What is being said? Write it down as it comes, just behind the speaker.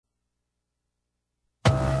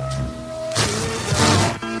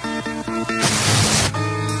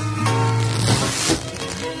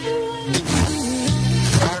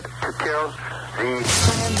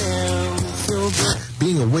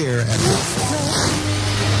where at what.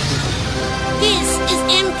 This is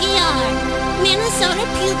NPR, Minnesota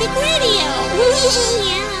Pubic Radio.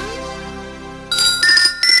 Yeah.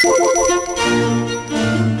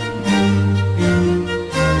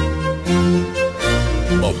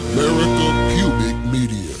 America Pubic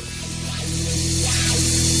Media.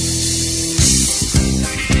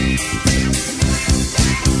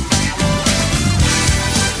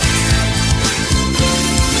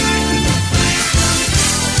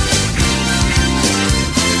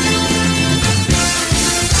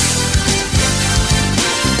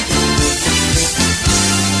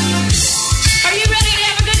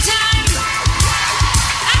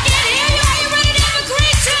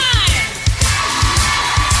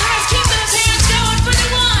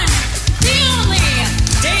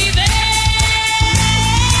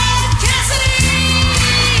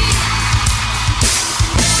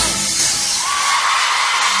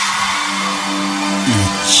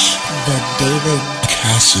 David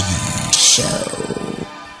Cassidy Show.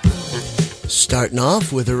 Starting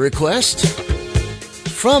off with a request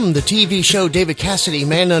from the TV show David Cassidy,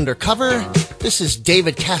 Man Undercover. This is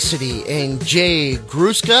David Cassidy and Jay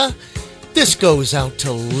Gruska. This goes out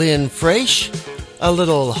to Lynn Fraish. A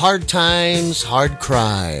little Hard Times, Hard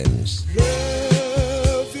Crimes.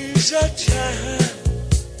 Love is a child,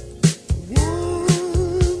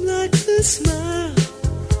 warm like the smile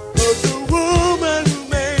of the woman who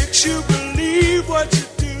makes you believe what you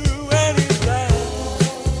do and it's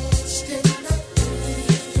lost in the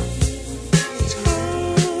It's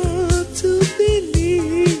hard to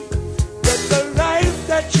believe that the life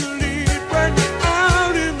that you lead when you're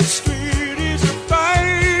out in the street is a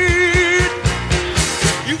fight.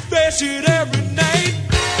 You face it every night.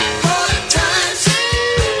 Hard times,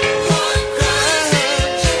 hard crimes.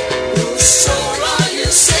 Your soul are you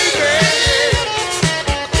saving?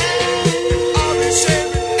 I'll be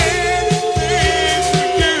saving anything for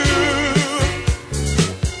you.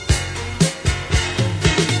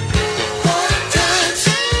 Hard times,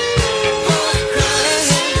 hard crimes.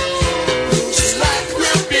 Whose life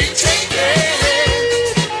will be taken?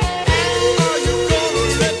 Are you gonna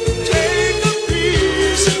let them take a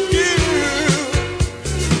piece of you?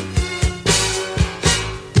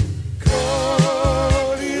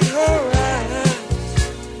 Caught in her eyes,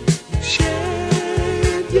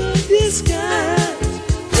 shed your disguise.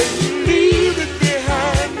 When you leave it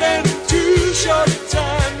behind, and in too short a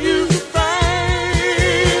time you find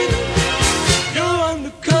you're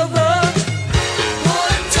undercover.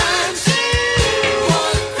 Hard times,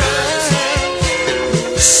 hard crimes.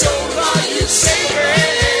 Whose soul are you saving?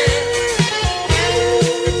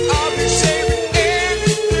 I'll be saving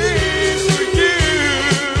anything for you.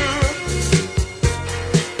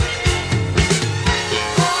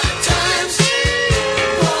 Hard times,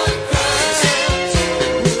 hard crimes.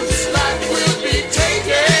 Whose life will be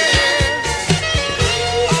taken?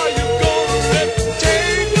 Are you gonna let them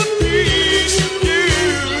take a piece of you?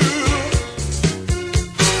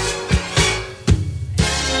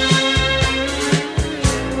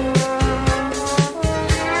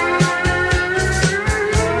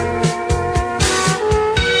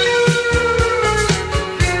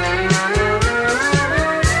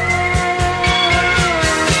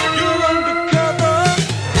 You're undercover.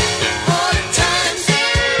 Hard times,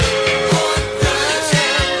 hard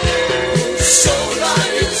crimes. Whose soul are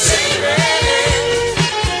you saving?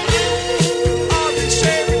 I'll be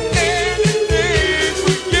saving anything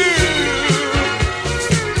for you.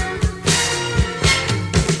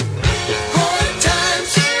 Hard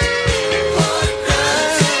times, hard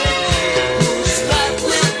crimes. Whose life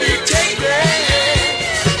will be taken?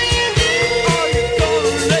 Are you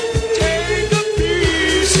gonna let them take a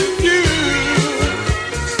piece of you?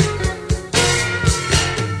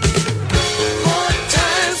 Hard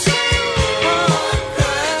times, hard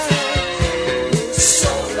crimes. Whose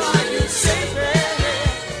soul are you saving?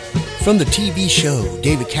 From the TV show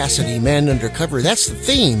David Cassidy, Man Undercover. That's the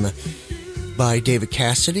theme by David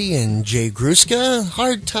Cassidy and Jay Gruska.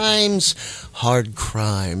 Hard Times, Hard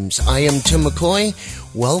Crimes. I am Tim McCoy.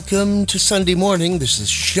 Welcome to Sunday morning. This is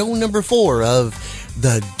show number 4 of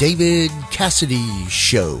the David Cassidy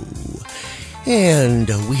Show. And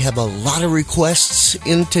we have a lot of requests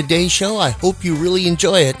in today's show. I hope you really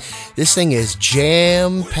enjoy it. This thing is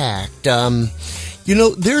jam-packed. You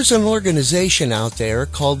know, there's an organization out there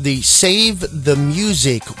called the Save the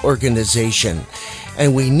Music Organization.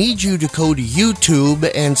 And we need you to go to YouTube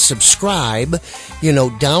and subscribe. You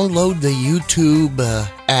know, download the YouTube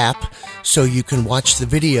app so you can watch the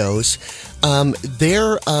videos.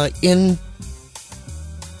 They're in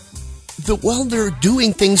they're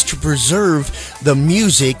doing things to preserve the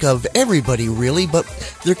music of everybody, really, but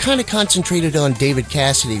they're kind of concentrated on David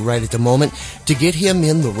Cassidy right at the moment to get him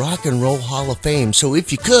in the Rock and Roll Hall of Fame. So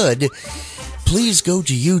if you could, please go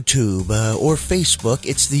to YouTube or Facebook.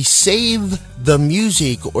 It's the Save the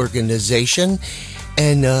Music organization,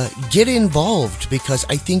 and get involved because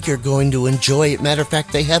I think you're going to enjoy it. Matter of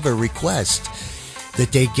fact, they have a request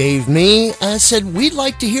that they gave me. I said, we'd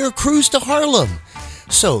like to hear Cruise to Harlem.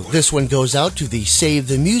 So this one goes out to the Save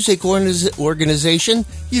the Music organization.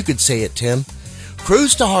 You could say it, Tim.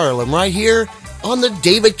 Cruise to Harlem right here on the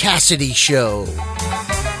David Cassidy Show.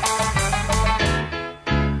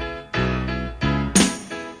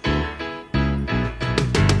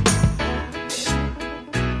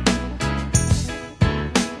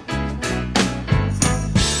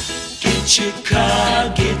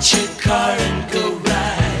 Get your car and go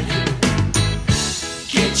riding.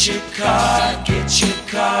 Get your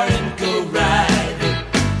car and go riding.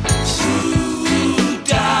 Ooh,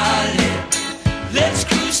 darling, let's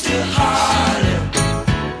cruise to Harlem.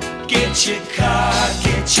 Get your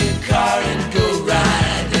car and go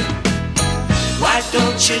riding. Why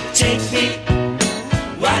don't you take me?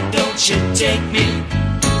 Why don't you take me?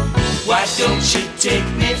 Why don't you take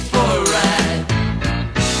me for a ride?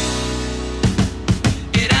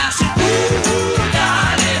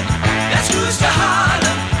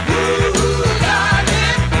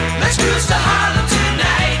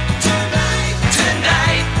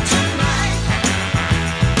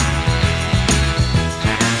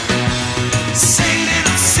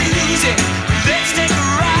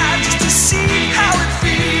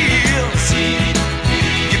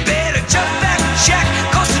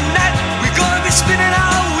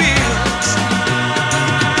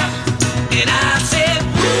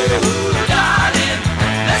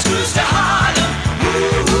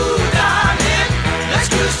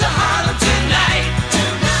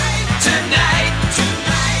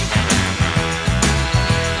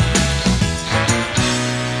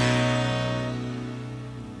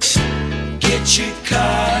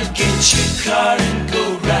 Get your car and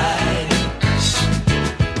go riding.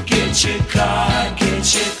 Get your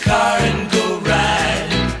car and go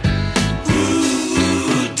riding.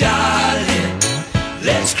 Ooh, darling,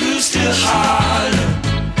 let's cruise to Harlem.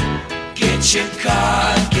 Get your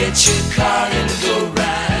car and go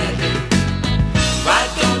riding. Why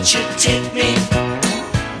don't you take me?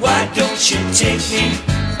 Why don't you take me?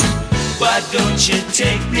 Why don't you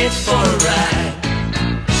take me for a ride?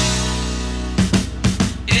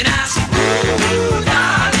 Ooh,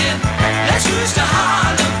 darling, let's cruise to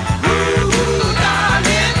Harlem. Ooh,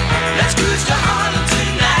 darling, let's cruise to Harlem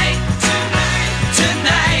tonight, tonight,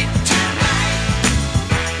 tonight, tonight.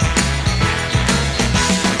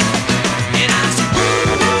 And I said,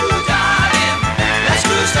 ooh, darling, let's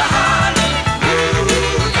cruise to Harlem.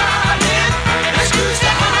 Ooh, darling, let's cruise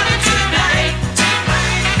to Harlem tonight,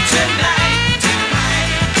 tonight, tonight,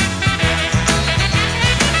 tonight.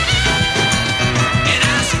 And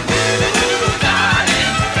I said,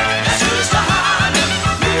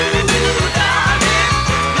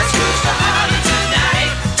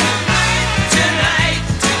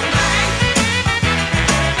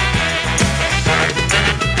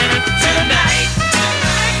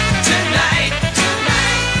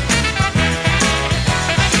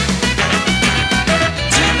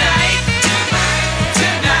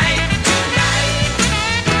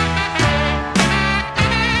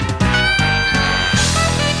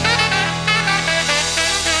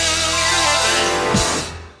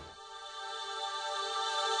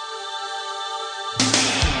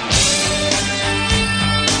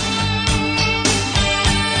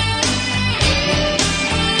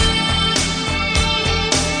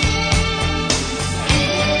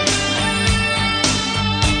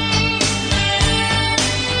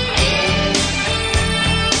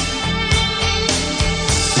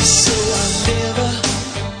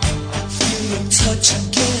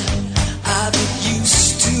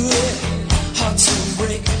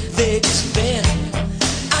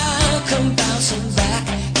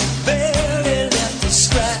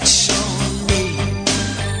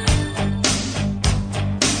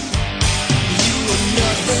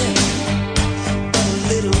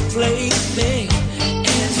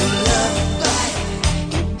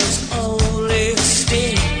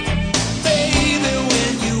 Baby,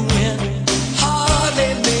 when you went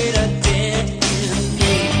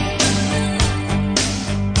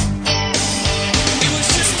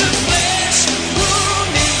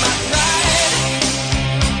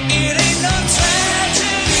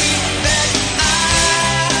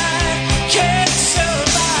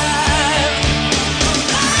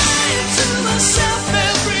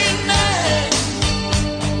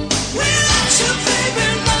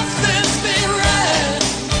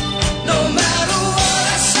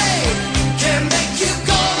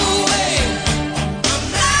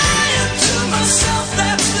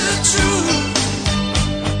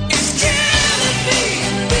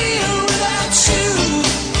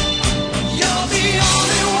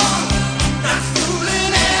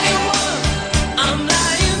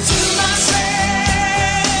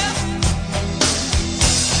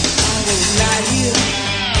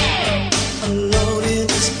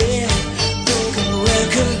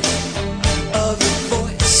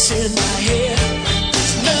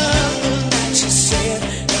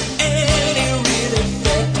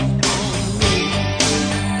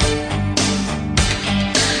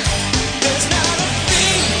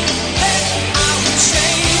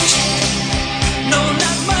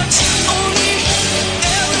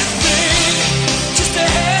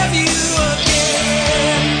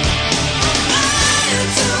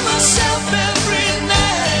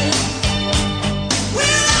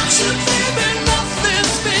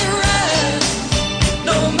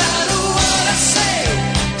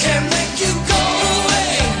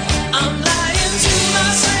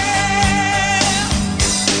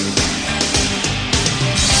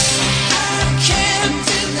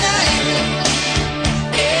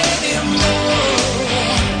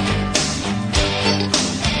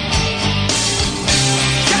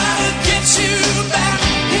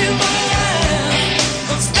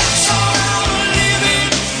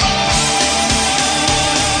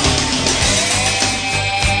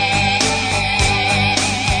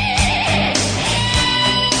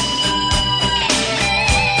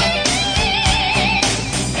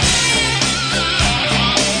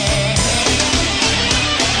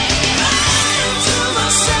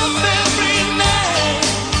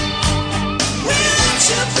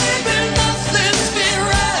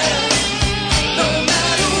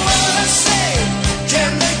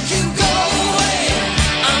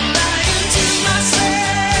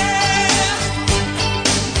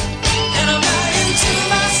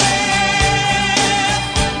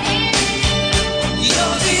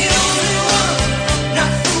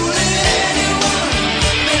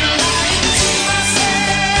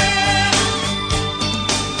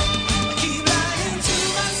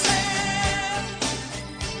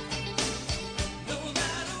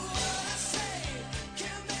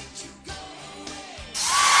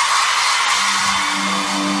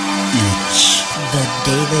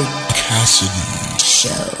David Cassidy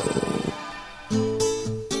Show.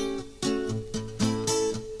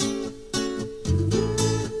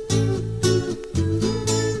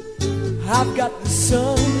 I've got the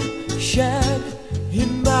sunshine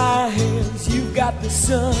in my hands. You've got the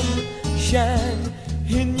sunshine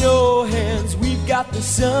in your hands. We've got the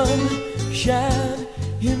sunshine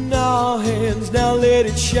in our hands. Now let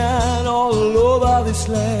it shine all over this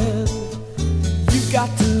land. You've got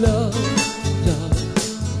to love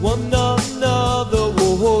one another.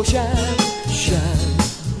 Whoa, shine, shine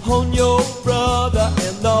on your brother,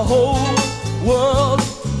 and the whole world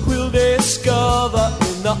will discover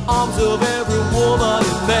in the arms of every woman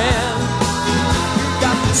and man. You've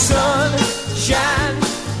got the sunshine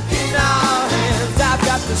in our hands. I've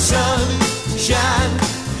got the sunshine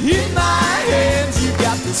in my hands. You've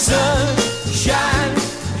got the sunshine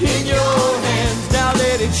in your hands. Now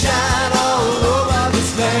let it shine all over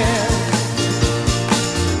this land.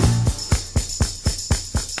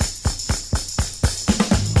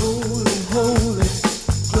 Holy, holy,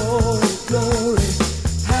 glory, glory,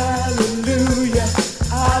 hallelujah,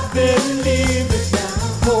 I believe it now.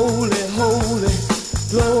 Holy, holy,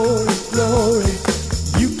 glory, glory,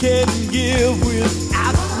 you can give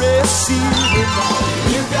without receiving.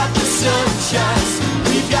 You got the sunshine,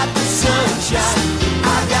 we got the sunshine,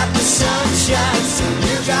 I got the sunshine,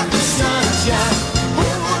 you got the sunshine.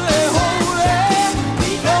 Holy, holy,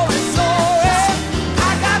 glory, glory,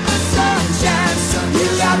 I got the sunshine, you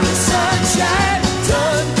got the sunshine.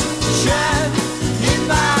 Sunshine in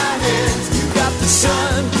my hands, you got the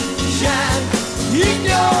sunshine in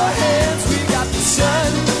your hands. We got the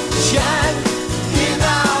sunshine in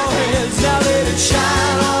our hands. Now let it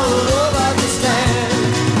shine all over this land.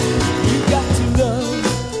 You got to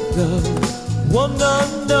love one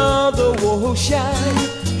another. Whoa, shine,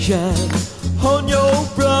 shine on your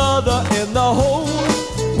brother, and the whole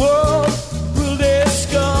world will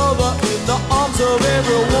discover in the arms of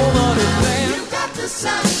every woman and man. You got the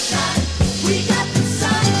sunshine, we got the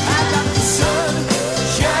sunshine. I got the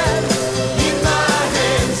sunshine in my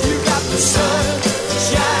hands. You got the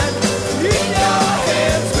sunshine in your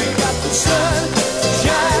hands. We got the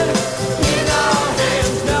sunshine in our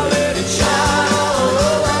hands. Now let it shine all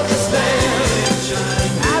over this land.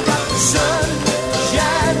 I got the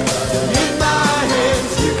sunshine in my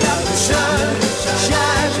hands. You got the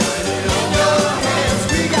sunshine in your hands.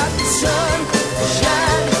 We got the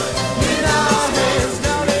sunshine in our hands.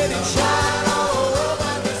 Now let it shine all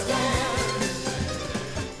over this land.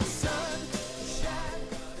 Sunshine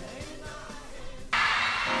in my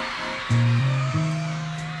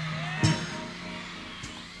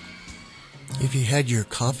If you had your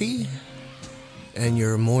coffee and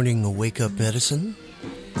your morning wake-up medicine,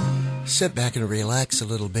 sit back and relax a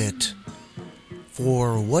little bit.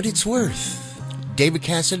 For what it's worth, David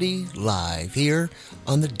Cassidy live here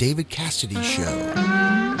on the David Cassidy Show.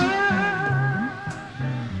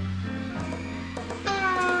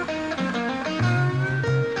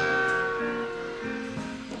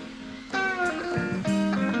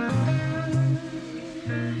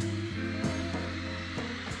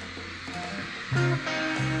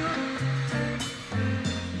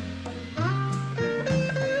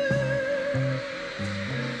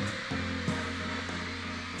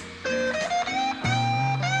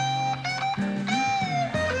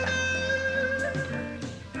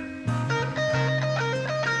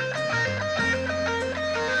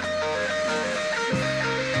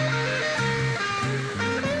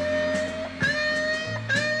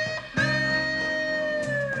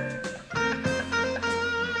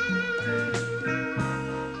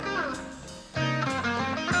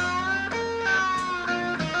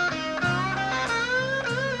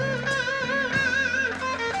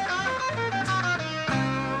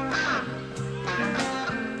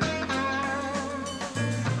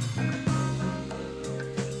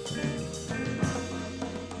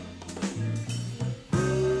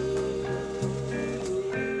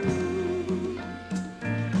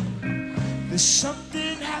 There's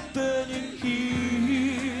something happening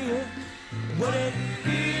here. What it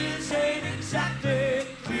is ain't exactly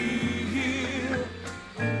clear.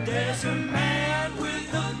 There's a man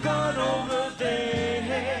with a gun over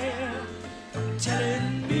there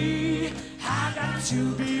telling me I got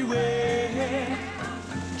to beware.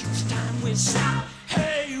 Just time we shout,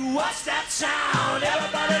 hey, what's that sound?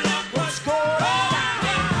 Everybody look what's going on.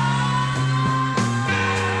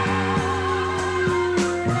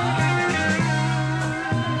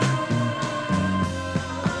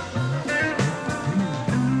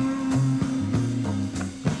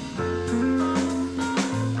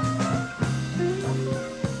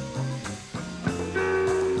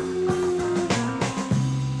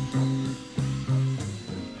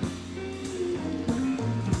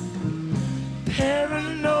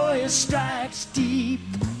 strikes deep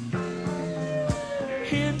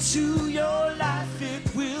into your life,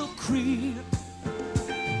 it will creep.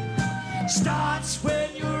 Starts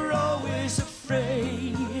when you're always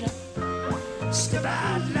afraid. Step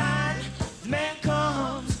out of line, the man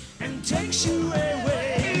comes and takes you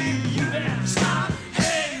away. You better stop.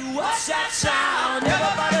 Hey, what's that sound?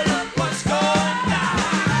 Everybody look what's going down.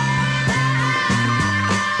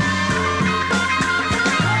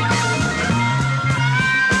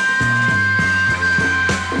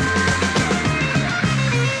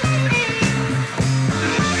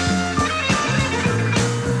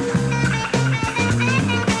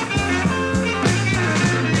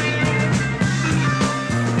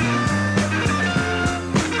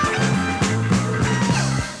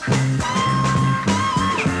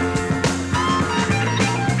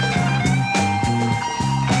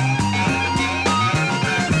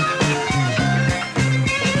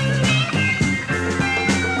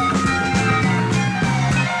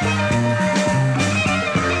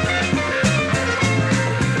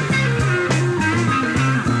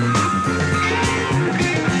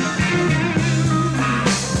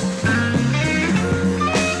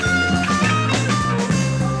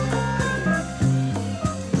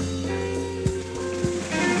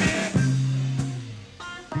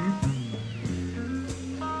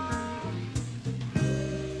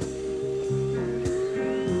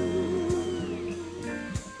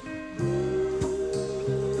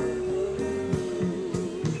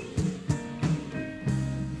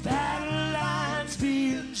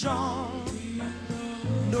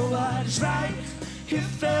 Nobody's right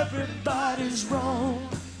if everybody's wrong.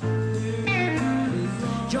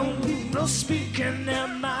 Young people speaking their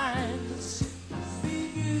minds,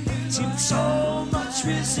 seeing so much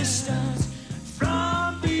resistance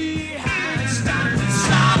from behind. Stop and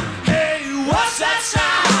stop. Hey, what's that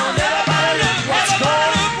sound? Everybody look what's going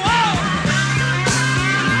on.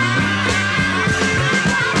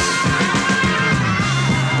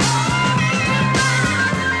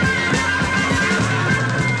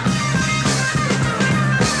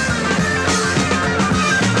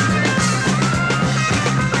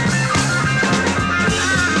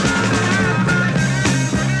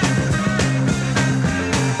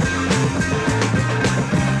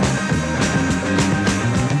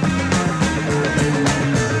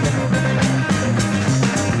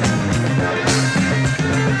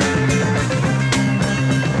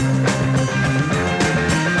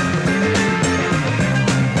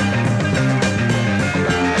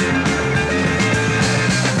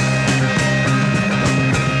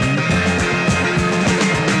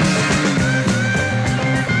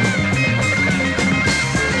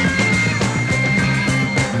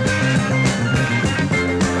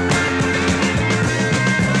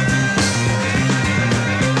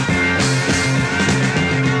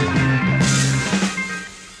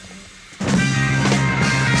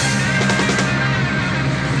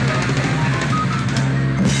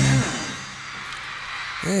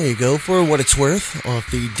 There you go, For What It's Worth, off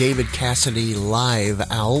the David Cassidy live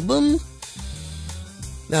album.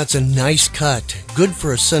 That's a nice cut. Good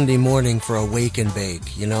for a Sunday morning for a wake and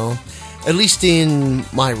bake, you know? At least in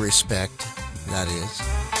my respect, that is.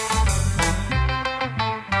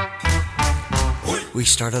 We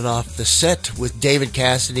started off the set with David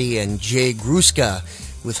Cassidy and Jay Gruska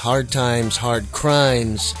with Hard Times, Hard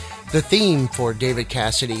Crimes. The theme for David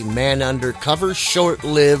Cassidy, Man Undercover,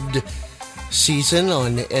 short-lived season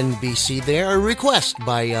on NBC there. A request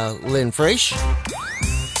by Lynn Fraish.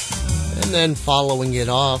 And then following it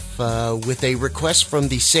off with a request from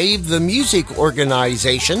the Save the Music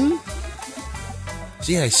organization.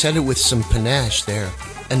 See, I said it with some panache there.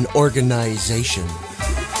 An organization.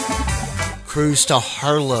 Cruise to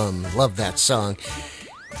Harlem. Love that song.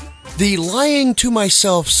 The Lying to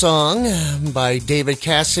Myself song by David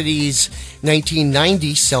Cassidy's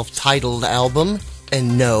 1990 self-titled album.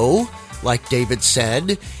 And no, like David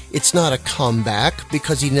said, it's not a comeback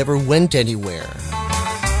because he never went anywhere.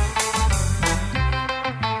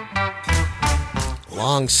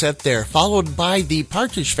 Long set there, followed by the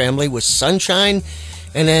Partridge Family with Sunshine,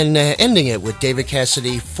 and then ending it with David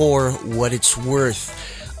Cassidy, For What It's Worth.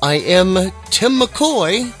 I am Tim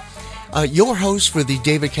McCoy, your host for the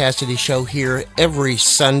David Cassidy Show here every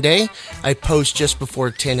Sunday. I post just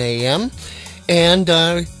before 10 a.m.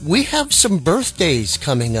 And we have some birthdays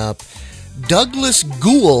coming up. Douglas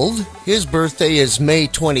Gould, his birthday is May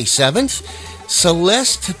 27th.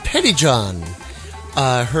 Celeste Pettyjohn,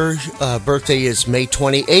 her birthday is May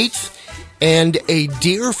 28th. And a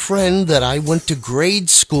dear friend that I went to grade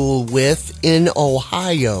school with in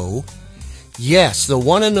Ohio, yes, the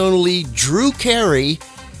one and only Drew Carey,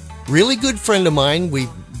 really good friend of mine. We've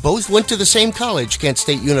both went to the same college, Kent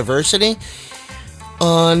State University.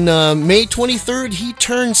 On May 23rd, he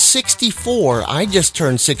turned 64. I just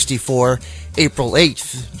turned 64 April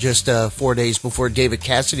 8th, just 4 days before David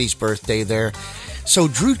Cassidy's birthday there. So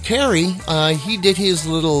Drew Carey, he did his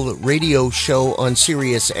little radio show on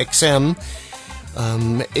Sirius XM,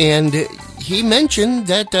 and he mentioned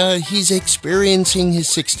that he's experiencing his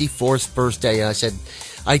 64th birthday.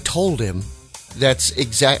 I told him, that's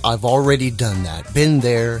exact. I've already done that. Been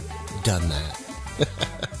there, done that.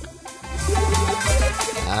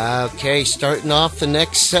 Okay, starting off the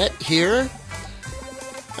next set here.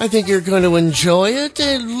 I think you're going to enjoy it.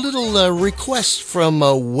 A little request from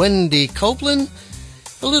Wendy Copeland.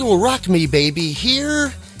 A little Rock Me Baby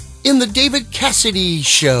here in the David Cassidy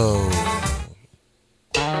Show.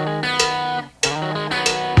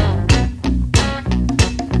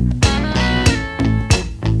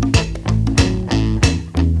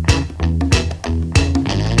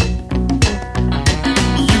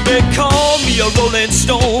 A rolling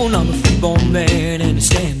stone, I'm a freeborn man and I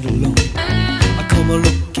stand alone. I come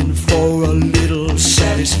looking for a little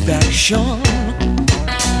satisfaction.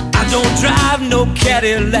 I don't drive no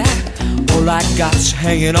Cadillac, all I got's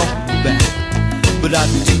hanging on the back. But I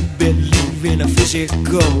do believe in a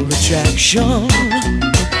physical attraction.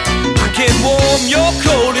 I can warm your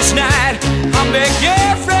coldest night, I'll make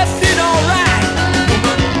everything alright.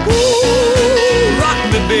 Ooh, rock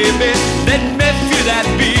me baby, let me feel that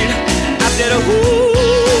beat. I said, ooh,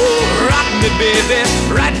 rock me baby,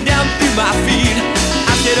 right down through my feet.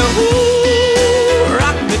 I said, ooh,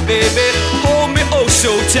 rock me baby, hold me oh so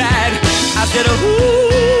tight. I said,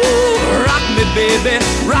 ooh, rock me baby,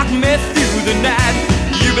 rock me through the night.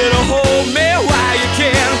 You better hold me while you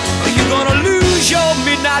can, or you're gonna lose your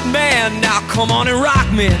midnight man. Now come on and rock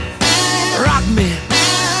me, rock me.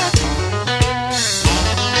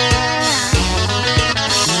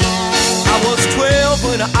 I was 12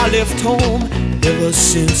 when I left home. Ever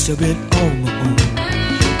since I've been on my own,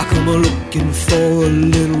 I come looking for a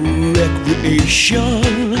little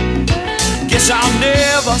recreation. Guess I'll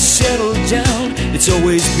never settle down. It's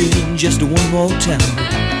always been just one more town,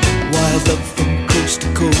 wild up from coast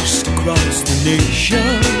to coast across the nation.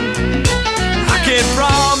 I can't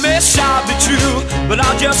promise I'll be true, but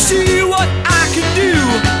I'll just see what I can do.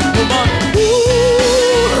 Come on,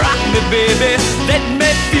 ooh, rock me baby, let me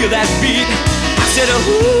feel that beat. I said,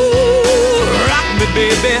 ooh, rock me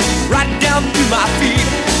baby, right down through my feet.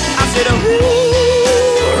 I said,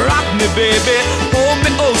 ooh, rock me baby, hold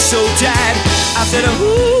me oh so tight. I said,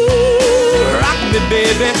 ooh, rock me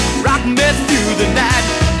baby, rock me through the night.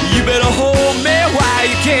 You better hold me while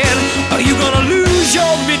you can, or you're gonna lose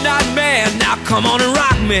your midnight man. Now come on and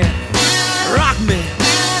rock me, rock me.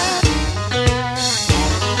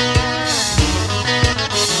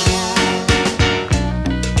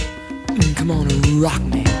 Come on and rock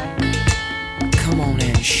me. Come on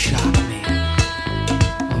and shock me.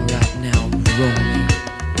 Alright now, roll me.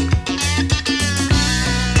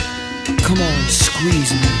 Come on,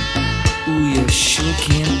 squeeze me. Ooh, you sure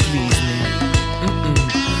can please me.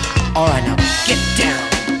 Alright now, get down.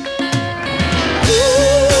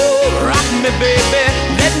 Ooh, rock me baby,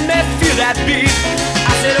 let me feel that beat.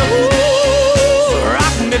 I said, ooh,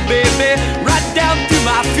 rock me baby, right down through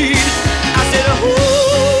my feet. I said,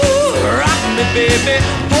 ooh, rock me baby,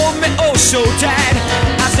 hold me oh so tight.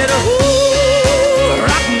 I said, ooh,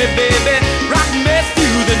 rock me baby, rock me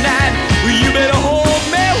through the night. Well, you better hold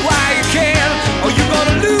me while you can, or you're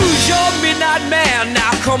gonna lose your midnight man.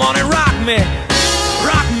 Now come on and rock me,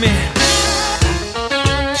 rock me.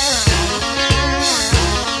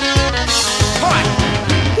 Alright.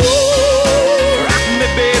 Ooh, rock me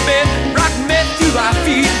baby, rock me through my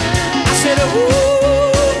feet. I said,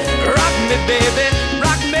 ooh, rock me baby,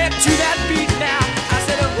 rock me to that beat now. I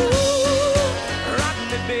said, ooh, rock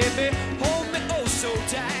me baby, hold me oh so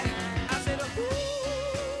tight. I said, ooh,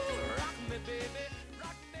 rock me baby,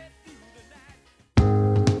 rock me through the night.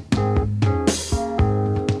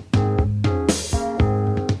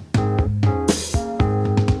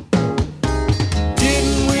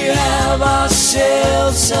 Didn't we have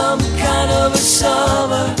ourselves some kind of a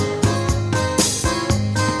summer?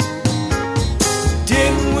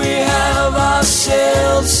 Didn't we have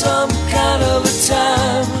ourselves some kind of a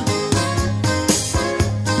time?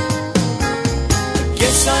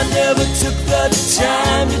 Guess I never took the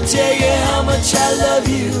time to tell you how much I love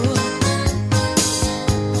you.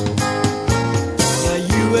 Now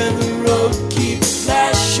you and the road keep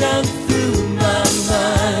flashing through my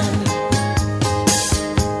mind.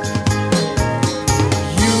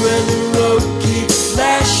 You and the road keep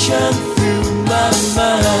flashing through my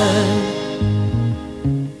mind.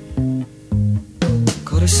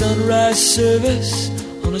 Caught a service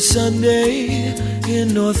on a Sunday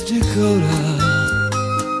in North Dakota.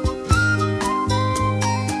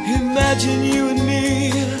 Imagine you and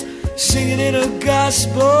me singing in a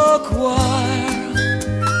gospel choir.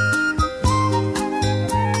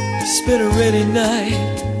 Spent a rainy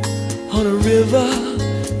night on a river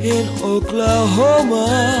in Oklahoma.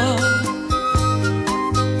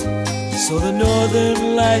 Saw the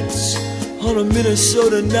northern lights on a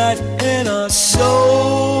Minnesota night, and our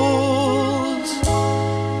souls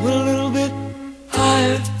went a little bit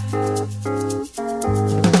higher.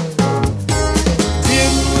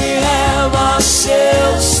 Didn't we have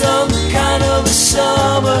ourselves some kind of a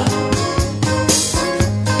summer?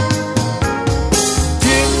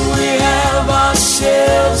 Didn't we have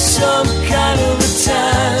ourselves some kind of a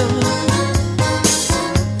time?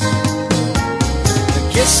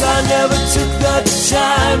 Guess I never took the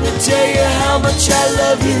time to tell you how much I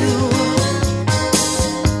love you.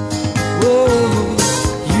 Whoa,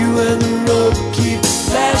 you and the road keep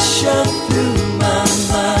flashing through my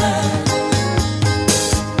mind.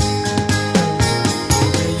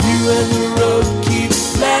 You and the road keep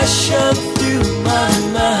flashing through my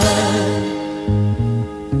mind.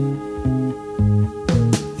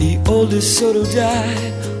 The oldest Soto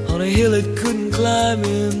died on a hill it couldn't climb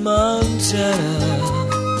in Montana.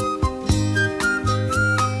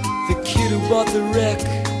 Who bought the wreck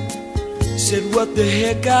said, what the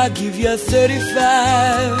heck, I'll give you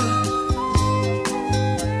 35.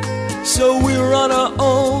 So we were on our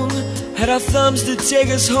own, had our thumbs to take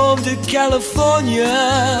us home to California.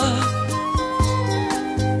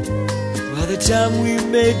 By the time we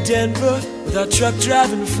made Denver with our truck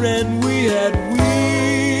driving friend, we had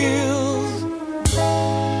wheels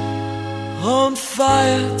on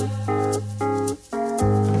fire.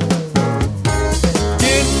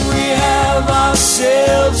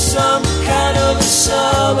 Ourselves some kind of a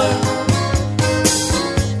summer.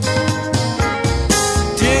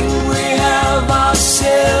 Didn't we have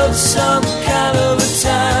ourselves some kind of a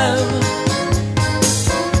time?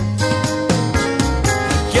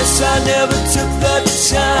 Guess I never took the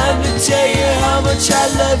time to tell you how much I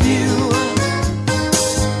love you.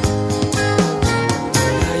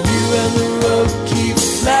 Now you and the road keep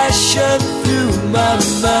flashing through my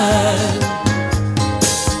mind.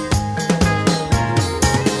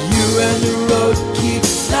 And the road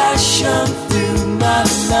keeps flashing through my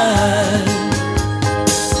mind.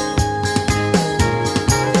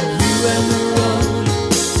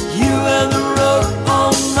 You and the road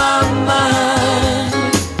on my mind.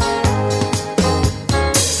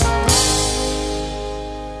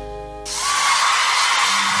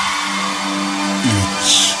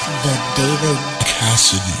 It's the David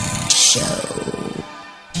Cassidy Show.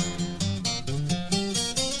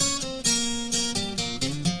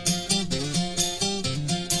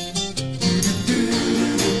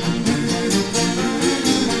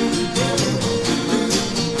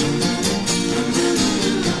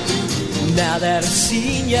 Now that I've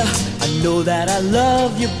seen you, I know that I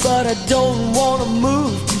love you, but I don't wanna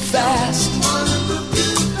move too fast.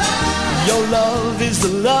 Your love is the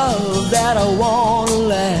love that I wanna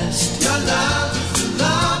last. Your love is the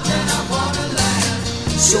love that I wanna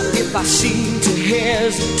last. So if I seem to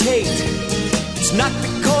hesitate, it's not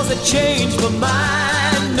because I changed my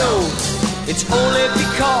mind, no. It's only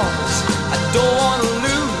because I don't wanna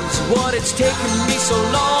lose what it's taken me so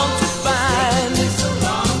long to find.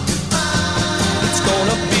 It's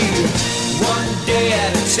gonna be one day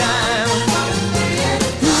at a time.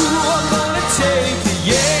 Ooh, I'm gonna take you,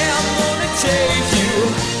 yeah, I'm gonna take you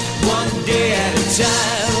one day at a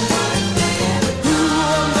time.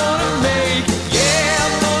 Ooh, I'm gonna make, yeah,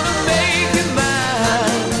 I'm gonna make you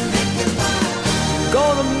mine.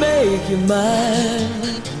 Gonna make you mine.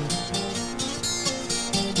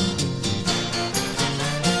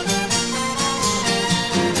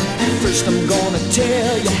 First I'm gonna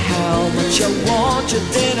tell you how much I want you,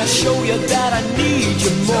 then I show you that I need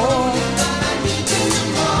you more.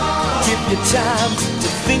 Give you time to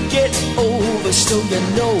think it over so you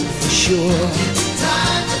know for sure.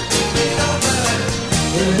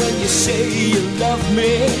 And when you say you love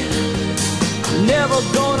me, I'm never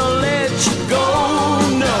gonna let you go,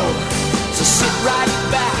 no. So sit right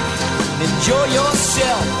back and enjoy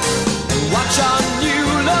yourself and watch our new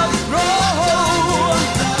love grow.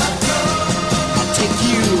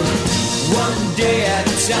 One day at a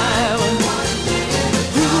time.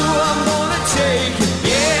 Ooh, I'm gonna take you,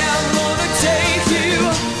 yeah, I'm gonna take you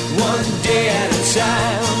one day at a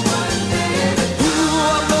time.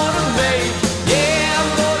 Ooh, I'm gonna make, yeah, I'm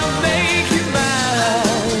gonna make you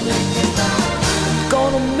mine.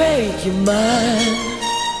 Gonna make you mine.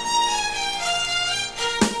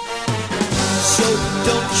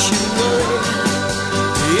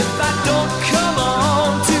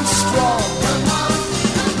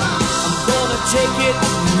 take it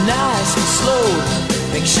nice and slow.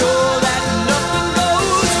 Make sure that nothing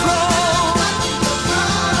goes wrong.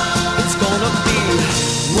 It's gonna be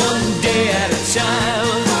one day at a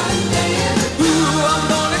time. Ooh, I'm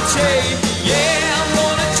gonna take you, yeah, I'm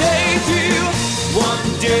gonna take you one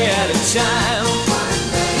day at a time.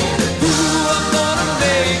 Ooh, I'm gonna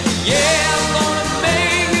make you, yeah, I'm gonna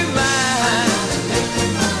make you mine.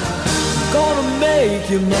 Gonna make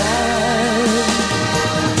you mine.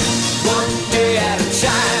 One day at a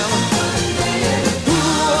time.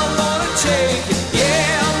 Ooh, I'm gonna take it,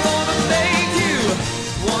 yeah, I'm gonna make you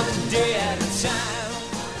one day at a time.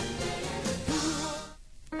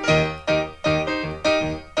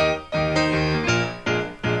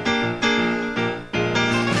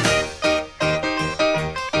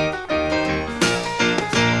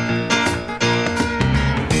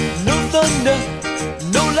 No thunder,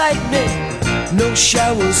 no lightning, no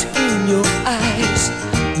showers in your eyes.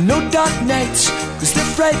 No dark nights, 'cause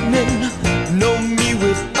they're frightening. No me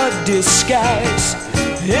with a disguise.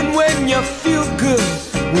 And when you feel good,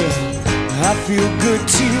 well, I feel good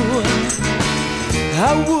too.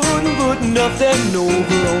 I wouldn't put nothing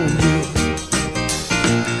over on you.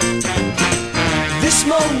 This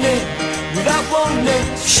morning, without warning,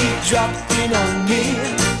 she dropped in on me.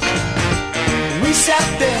 We sat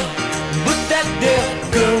there, but that there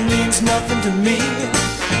girl means nothing to me.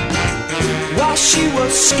 While she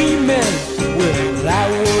was scheming, well, I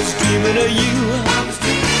was dreaming of you.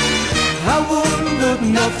 I wouldn't put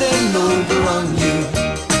nothing over on you.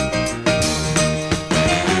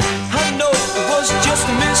 I know it was just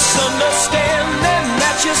a misunderstanding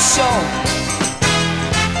that you saw.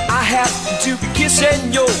 I happened to be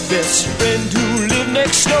kissing your best friend who lived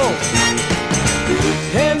next door.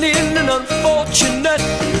 And in an unfortunate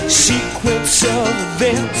sequence of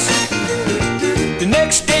events, the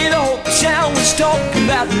next day the whole town was talking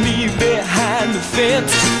about me behind the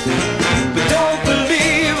fence. But don't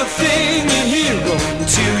believe a thing you hear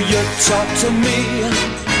until you talk to me.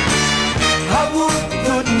 I wouldn't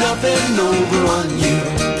put nothing over on you.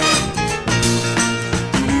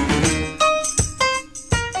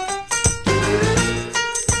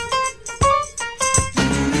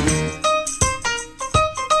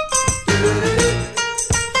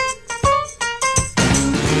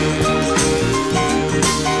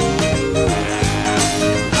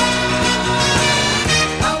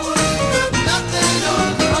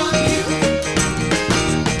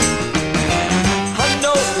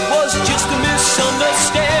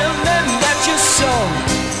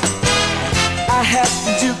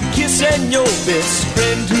 And your best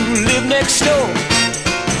friend who lived next door.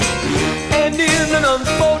 And in an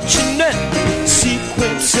unfortunate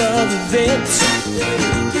sequence of events,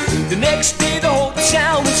 the next day the whole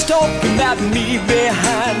town was talking about me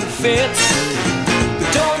behind the fence. But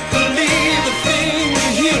don't believe a thing you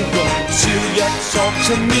hear until you talk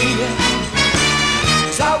to me.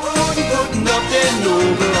 'Cause I wouldn't put nothing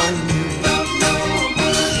over on you.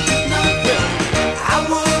 Well, I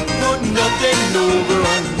wouldn't put nothing over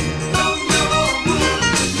on you.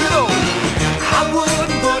 I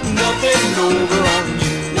wouldn't put nothing over on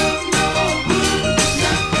you.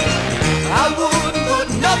 I wouldn't put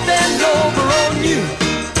nothing over on you.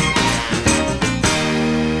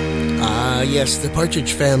 Ah, yes, the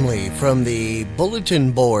Partridge Family from the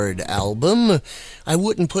Bulletin Board album. I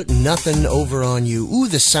wouldn't put nothing over on you. Ooh,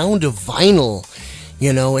 the sound of vinyl.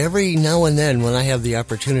 You know, every now and then when I have the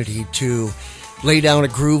opportunity to lay down a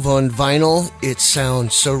groove on vinyl, it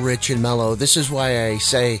sounds so rich and mellow. This is why I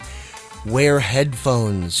say wear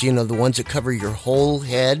headphones, you know, the ones that cover your whole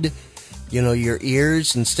head, you know, your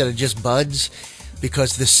ears instead of just buds,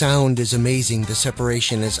 because the sound is amazing. The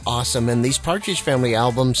separation is awesome. And these Partridge Family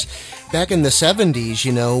albums back in the 70s,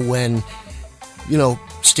 you know, when, you know,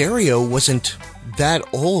 stereo wasn't that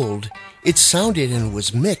old, it sounded and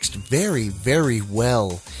was mixed very, very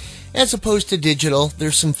well. As opposed to digital,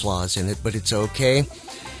 there's some flaws in it, but it's okay.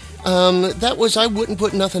 That was I Wouldn't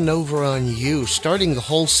Put Nothing Over on You. Starting the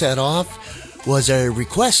whole set off was a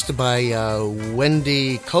request by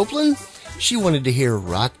Wendy Copeland. She wanted to hear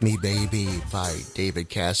Rock Me Baby by David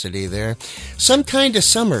Cassidy there. Some Kind of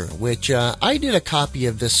Summer, which I did a copy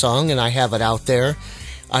of this song and I have it out there.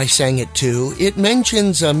 I sang it too. It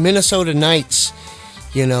mentions Minnesota nights,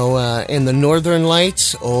 you know, and the northern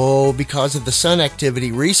lights. Oh, because of the sun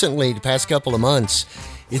activity recently, the past couple of months,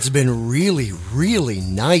 it's been really, really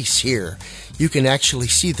nice here. You can actually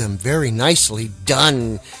see them very nicely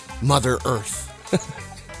done, Mother Earth.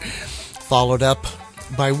 Followed up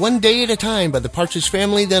by One Day at a Time by the Partridge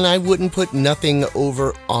Family, then I Wouldn't Put Nothing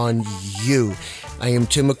Over on You. I am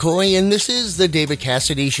Tim McCoy, and this is the David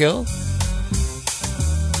Cassidy Show.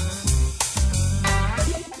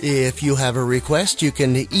 If you have a request, you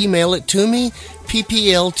can email it to me,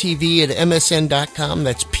 ppltv@msn.com.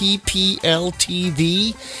 That's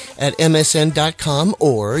ppltv@msn.com.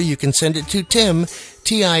 Or you can send it to Tim,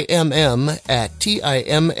 TIMM, at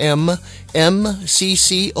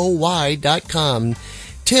TIMMMCCOY.com.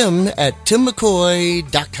 Tim at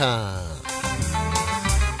timmccoy.com.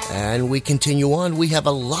 And we continue on. We have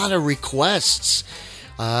a lot of requests.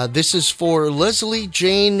 This is for Leslie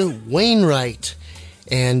Jane Wainwright.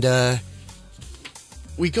 And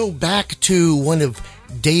we go back to one of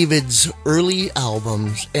David's early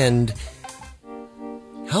albums. And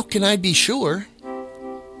how can I be sure?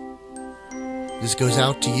 This goes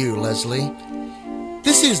out to you, Leslie.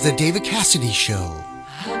 This is the David Cassidy Show.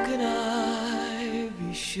 How can I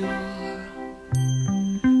be sure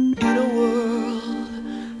in a world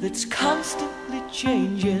that's constantly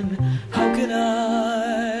changing? How can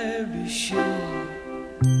I be sure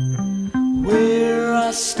where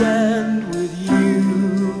I stand with you?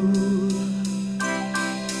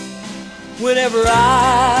 Whenever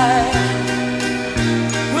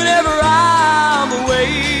I'm away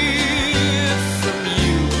from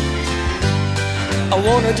you, I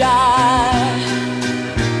wanna die,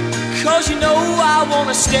 'cause you know I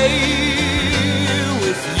wanna stay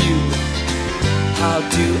with you. How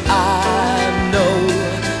do I know?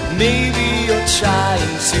 Maybe you're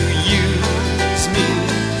trying to use me,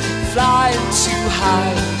 flying too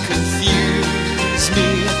high, confuse me.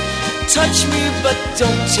 Touch me but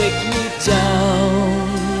don't take me down.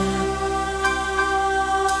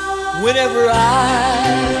 Whenever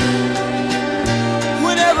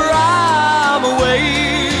I'm away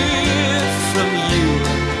from you,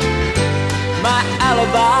 my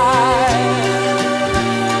alibi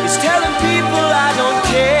is telling people I don't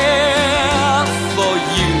care for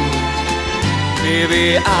you. Maybe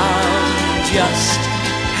I'm just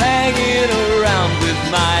hanging around with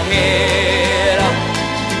my head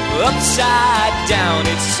upside down.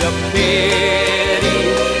 It's a pity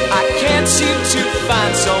I can't seem to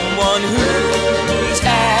find someone who's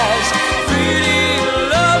as pretty and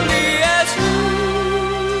lovely as you.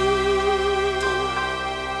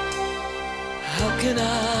 How can I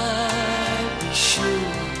be sure?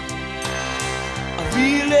 I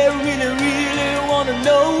really, really, really wanna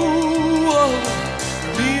know.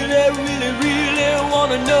 Really, really, really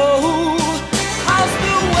wanna know. How's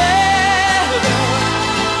the weather?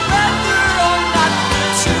 Whether or not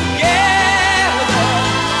we're together,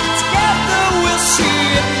 together we'll see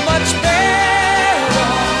it much better.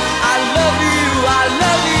 I love you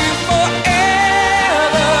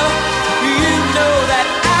forever. You know that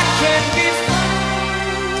I can't be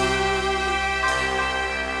fooled.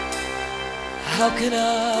 How can I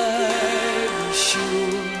be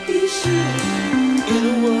sure? In a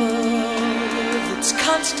world that's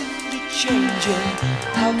constantly changing,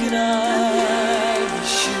 how can I be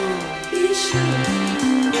sure?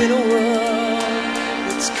 In a world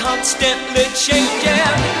that's constantly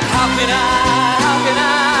changing, how can I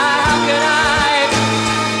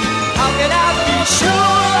be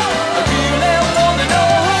sure? I really wanna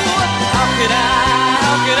know. How can I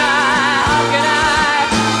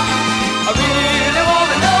really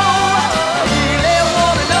wanna know. I really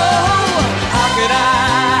wanna know. How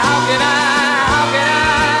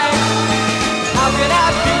can I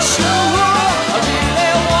be sure? I really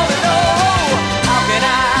wanna know. How can I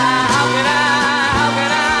really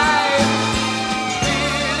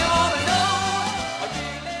wanna know? I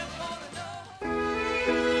really wanna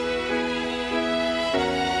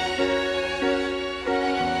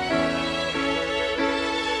know.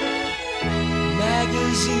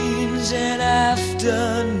 Magazines and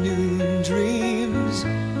afternoon dreams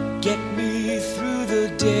get me through the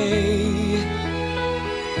day,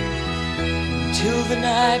 till the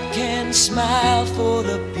night can smile for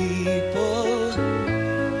the people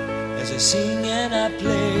as I sing and I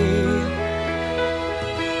play.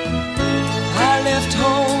 I left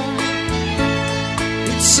home,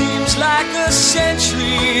 it seems like a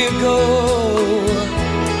century ago.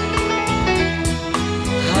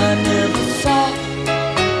 I never thought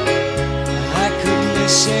I could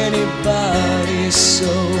miss anybody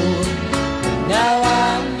so. Now I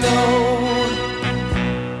know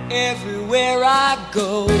everywhere I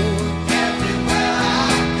go,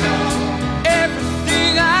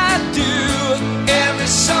 everything I do, every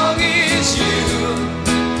song is you.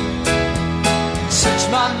 Search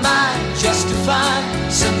my mind just to find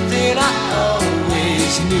something I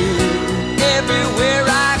always knew. Everywhere I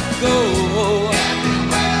go,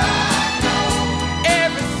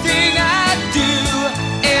 everything I do,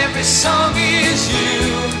 every song is you.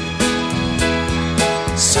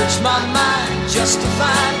 Search my mind just to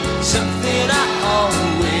find something I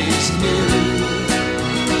always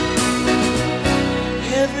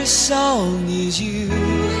song is you.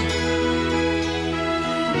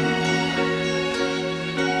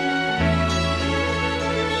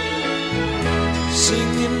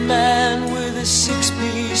 Singing man with a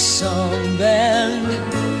six-piece song band,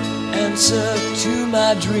 answer to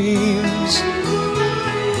my dreams.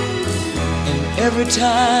 And every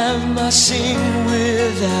time I sing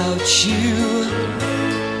without you,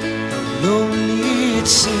 how lonely it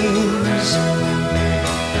seems. I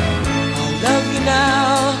love you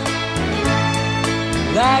now,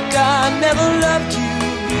 like I never loved you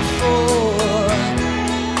before.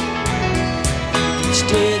 Each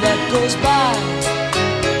day that goes by,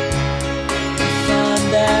 I find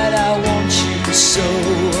that I want you so.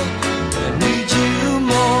 I need you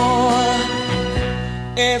more.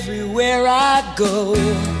 Everywhere I go,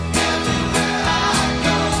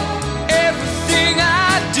 everything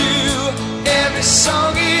I do, every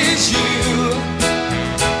song is you.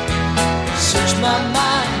 Search my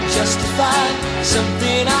mind just to find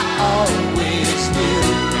something I always knew.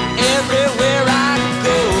 Everywhere I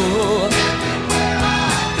go,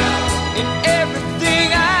 in everything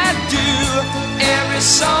I do, every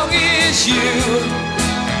song is you.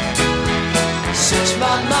 Search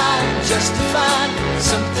my mind just to find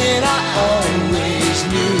something I always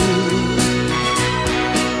knew.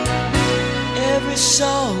 Every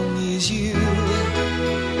song is you.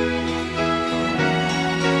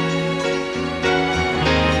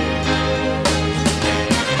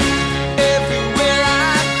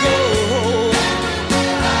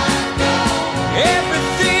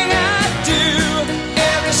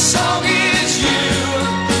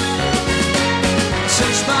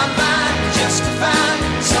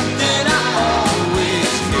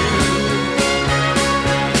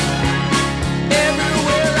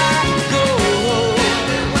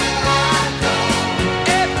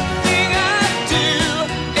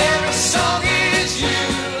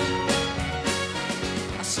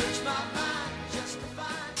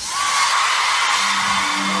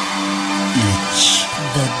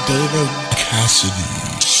 David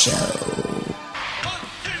Cassidy Show.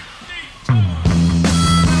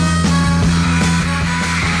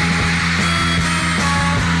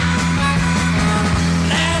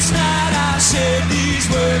 Last night I said these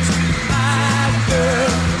words to my girl.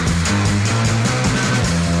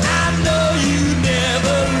 I know you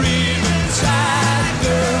never really tried,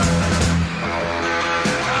 girl.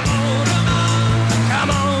 Come on, come on,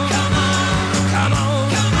 come on, come on, come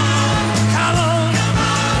on, come on, come on, come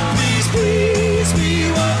on. Please, please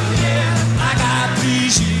be one, yeah, like I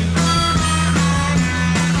please you.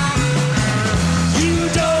 You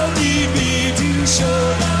don't need me to show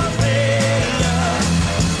love, love.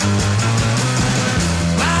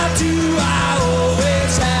 Why do I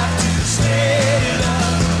always have to say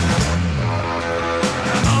love?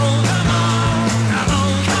 Come on, come on, come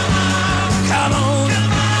on, come on, come on,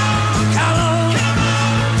 come on, come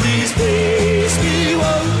on. Please, please be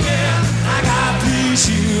one, yeah, like I please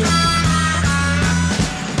you.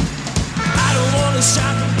 I don't wanna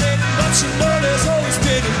shout and blame, but you know there's always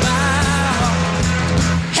been in my heart.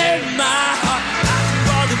 In my heart, I can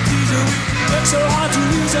bother pleasing. It's so hard to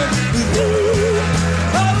reason with you.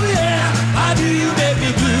 Oh yeah, why do you make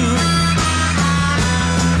me blue?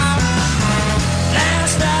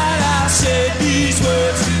 Last night I said these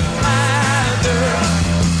words to my girl.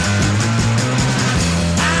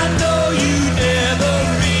 I know you never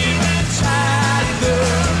really tried,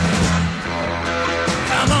 girl.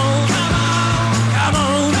 Come on, come on, come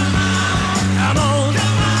on, come on,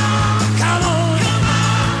 come on, come on.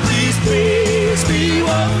 Please, please be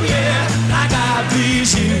one, yeah, like I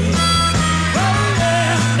please you. Oh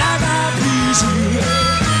yeah, like I please you.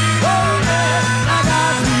 Oh yeah, like I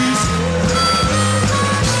please you.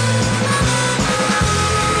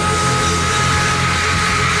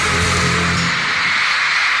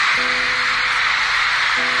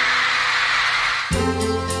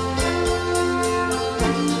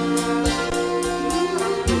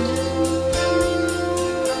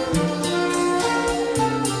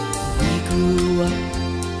 We grew up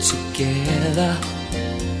together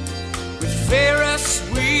with Ferris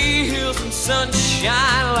wheels and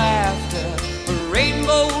sunshine, laughter, a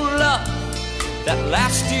rainbow love that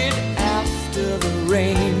lasted after the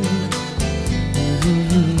rain.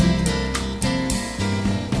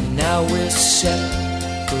 Now we're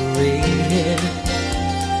separated,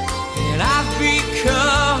 and I've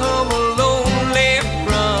become a lonely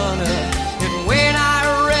runner. And when I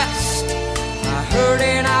rest, I hurt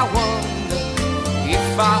and I wonder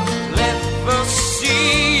if I'll ever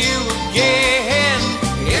see you again.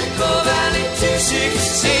 Echo Valley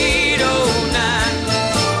 26809.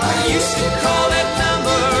 I used to call that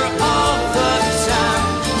number all the time,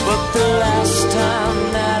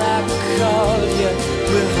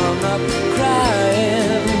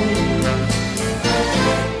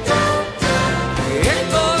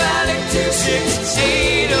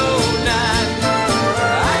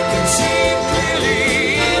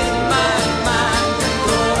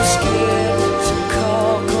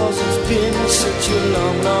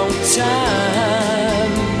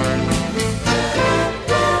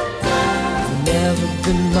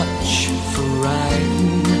 much for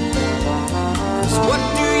riding. 'Cause what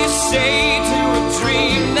do you say to a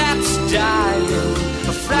dream that's dying?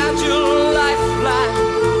 A fragile lifeline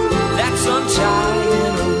that's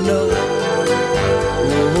untying. Oh no,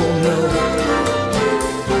 oh no.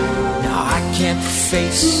 Now I can't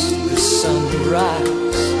face the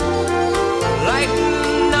sunrise,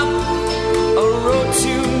 lighten up a road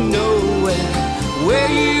to nowhere.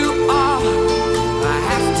 Where you are, I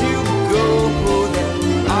have to go there.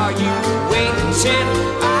 Are you waiting?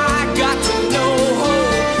 I got to know.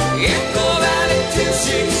 Echo Valley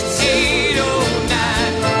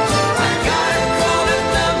 26809. I gotta call that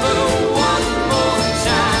number one more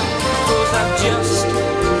time, 'cause I've just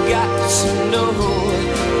got to know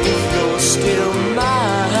if you're still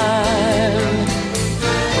mine.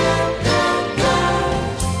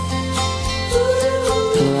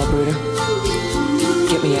 Hello, operator.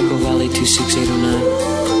 Get me Echo Valley 26809.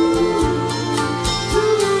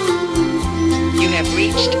 You have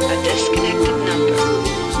reached a disconnected number.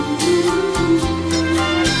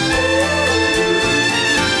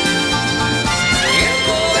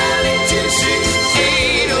 Echo Valley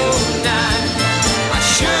 26809. I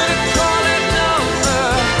should have called that number.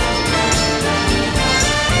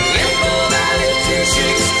 Echo Valley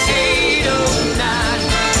 26809.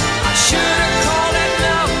 I should have called that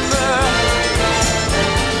number.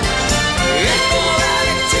 Echo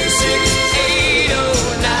Valley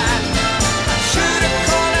 26809. I should have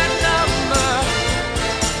called that number.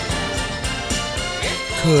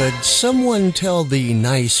 Could someone tell the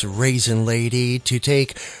nice raisin lady to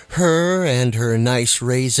take her and her nice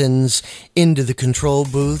raisins into the control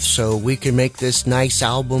booth so we can make this nice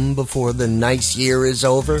album before the nice year is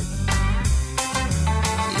over?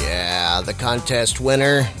 Yeah, the contest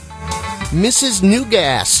winner, Mrs.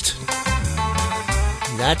 Newgast.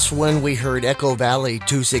 That's when we heard Echo Valley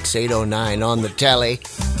 26809 on the telly.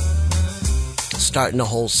 Starting the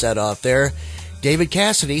whole set off there. David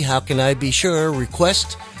Cassidy, How Can I Be Sure?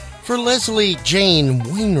 Request for Leslie Jane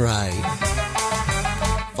Wainwright.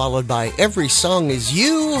 Followed by Every Song Is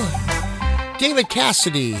You. David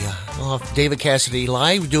Cassidy, off David Cassidy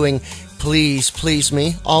Live, doing Please Please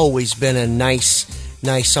Me. Always been a nice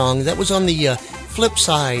song. That was on the flip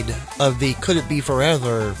side of the Could It Be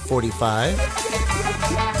Forever 45.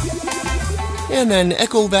 And then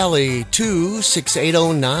Echo Valley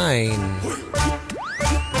 26809.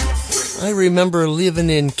 I remember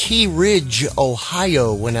living in Key Ridge,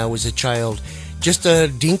 Ohio when I was a child. Just a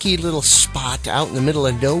dinky little spot out in the middle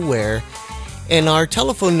of nowhere. And our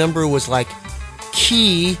telephone number was like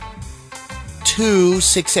Key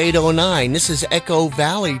 26809. This is Echo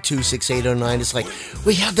Valley 26809. It's like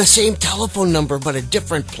we have the same telephone number but a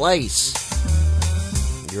different place.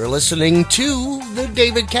 You're listening to The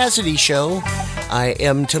David Cassidy Show. I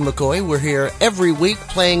am Tim McCoy. We're here every week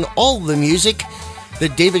playing all the music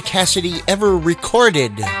that David Cassidy ever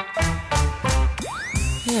recorded.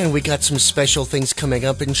 And we got some special things coming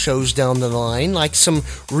up in shows down the line, like some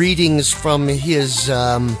readings from his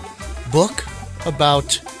book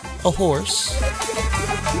about a horse.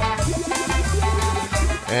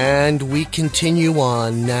 And we continue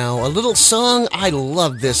on now. A little song, I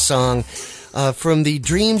love this song, from the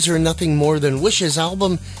Dreams Are Nothing More Than Wishes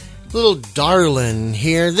album, Little Darlin'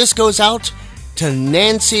 here. This goes out to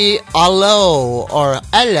Nancy Allo, or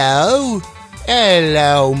hello,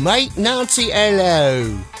 mate, Nancy,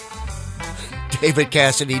 hello. David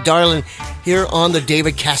Cassidy, Darlin', here on the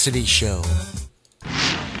David Cassidy Show.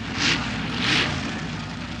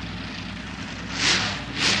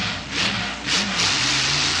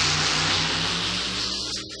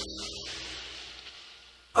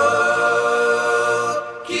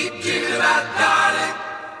 Keep dreaming about darling.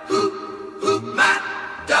 Ooh, my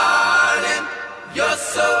darling. You're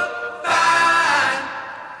so fine.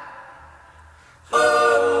 Oh, oh,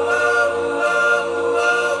 oh,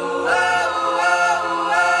 oh, oh, oh,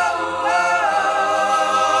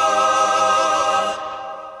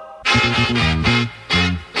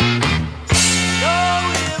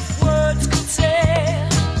 Oh, if words could say,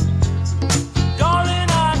 darling,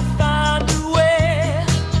 I'd find a way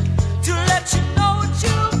to let you know what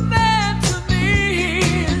you meant to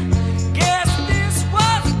me. Guess this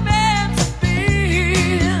was meant to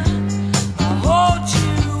be. I hold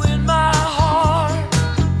you in my heart.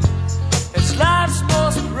 It's life's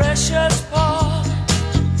most precious part.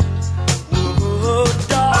 Oh,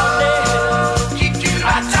 darling, keep dreaming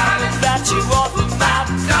about darling. that you offer me.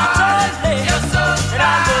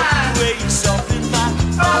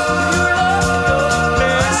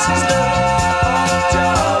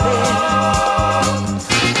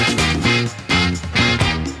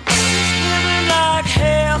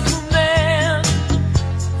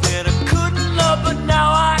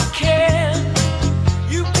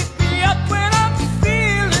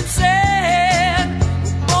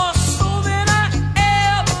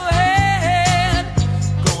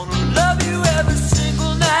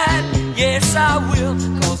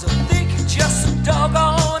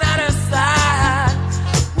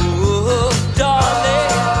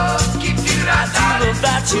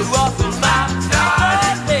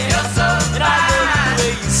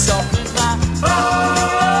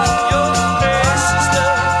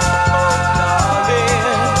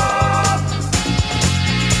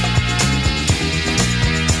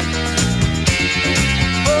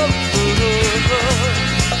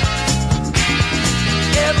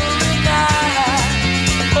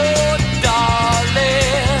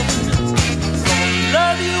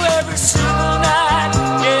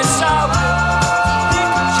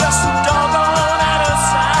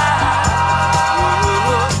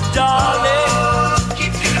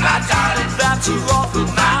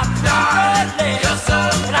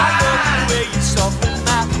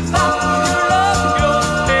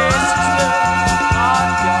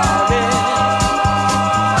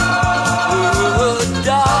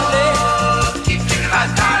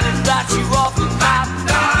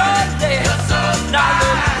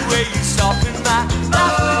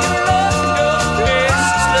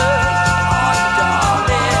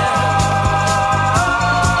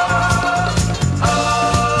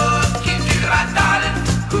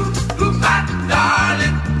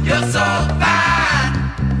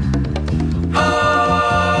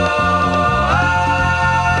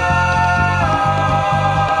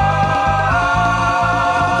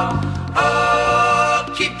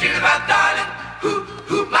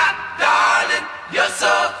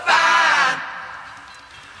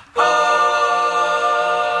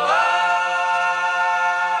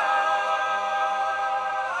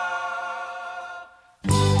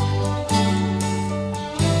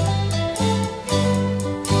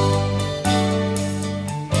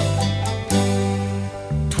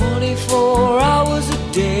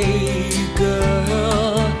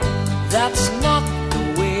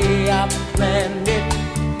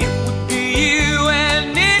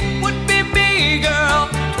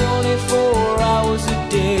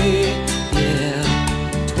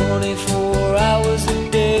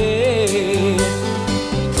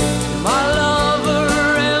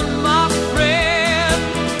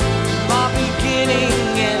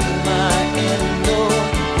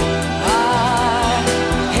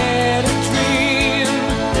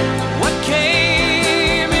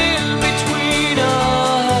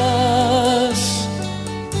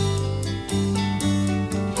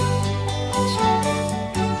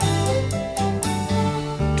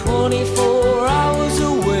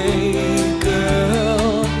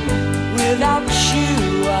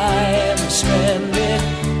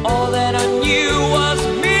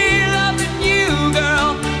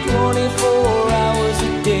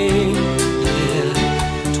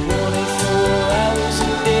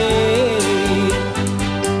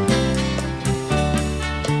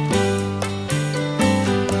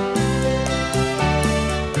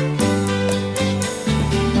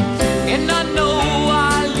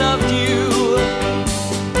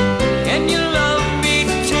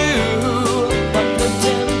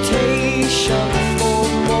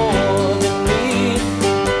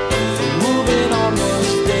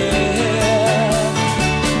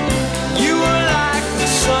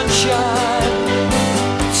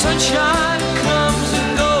 sunshine comes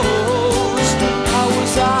and goes. How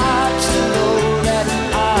was I to know that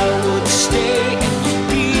I would stay and you'd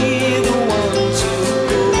be the one to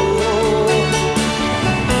go?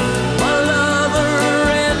 My lover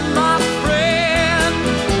and my friend,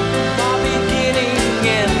 my beginning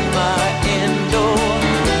and my end. Oh,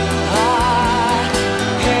 I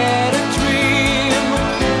had a dream.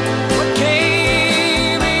 What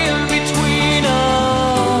came in between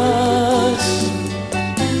us?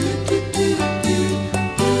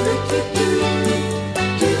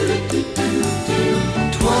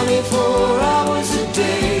 24 hours a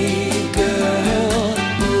day, girl.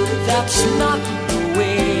 That's not the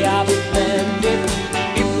way I planned it.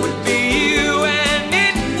 It would be you and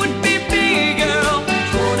it would be me, girl.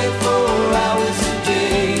 24 hours a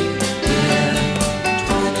day, yeah.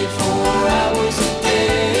 24 hours a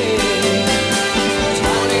day.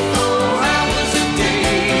 24 hours a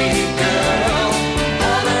day, girl.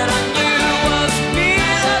 All that I knew was me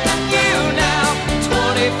loving you now.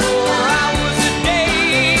 24 hours a day,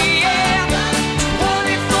 yeah.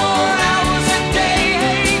 24 hours a day,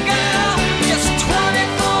 hey girl. Just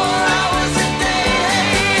 24 hours a day.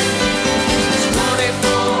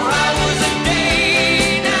 24 hours a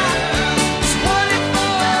day now.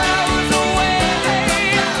 24 hours away.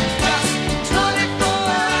 Just 24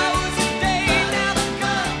 hours a day now,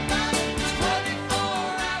 girl. 24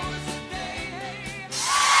 hours a day.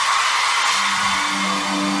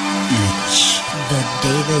 It's The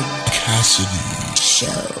David Cassidy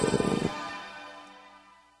Show.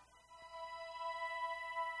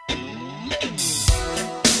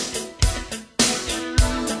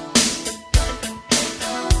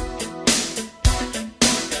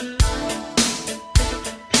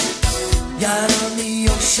 Yacht on the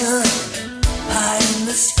ocean, high in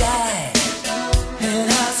the sky.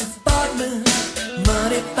 Penthouse apartment,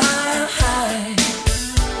 money fire high.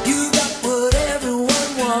 You got what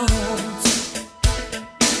everyone wants.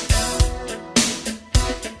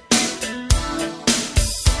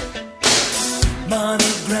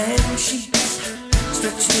 Monogram sheets,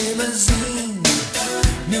 stretch limousine.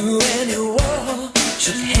 Knew any war,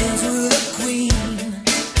 shook hands with a queen.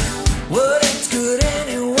 What else could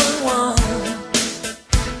anyone want?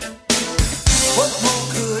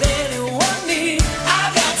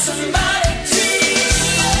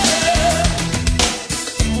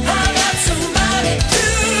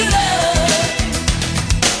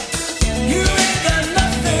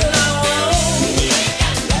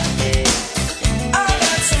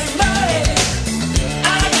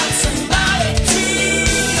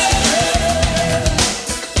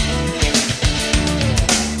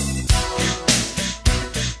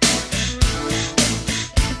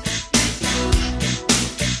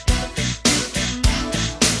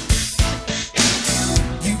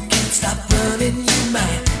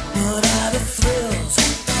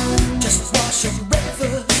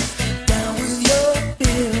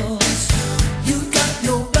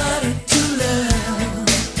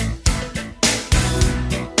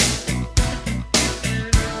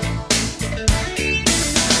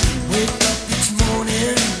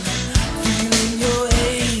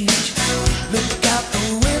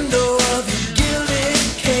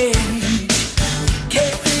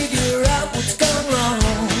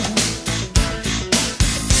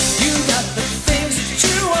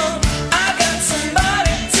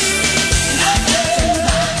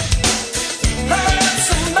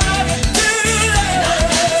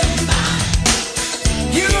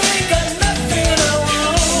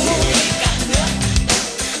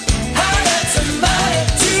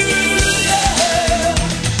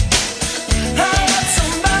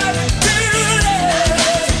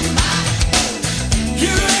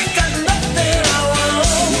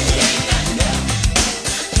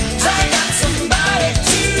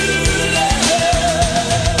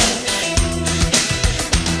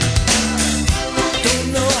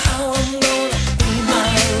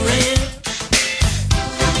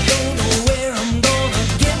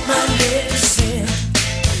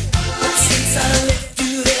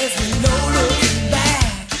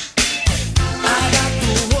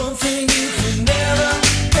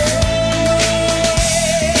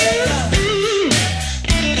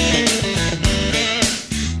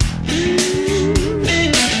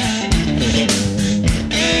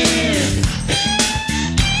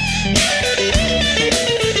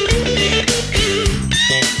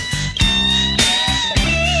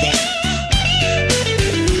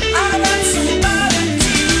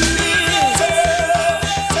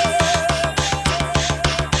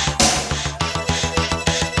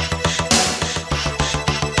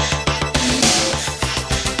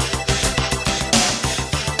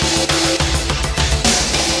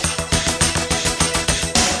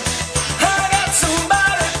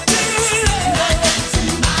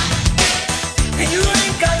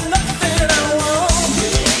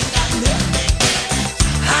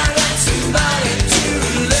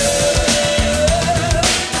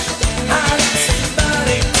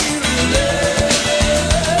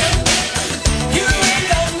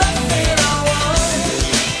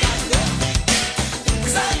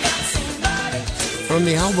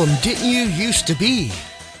 album, Didn't You Used to Be?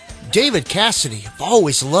 David Cassidy. I've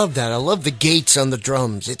always loved that. I love the Gates on the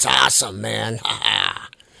drums. It's awesome, man.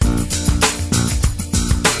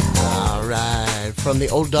 All right. From the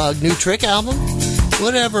Old Dog New Trick album,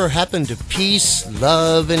 Whatever Happened to Peace,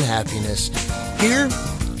 Love, and Happiness? Here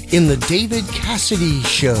in the David Cassidy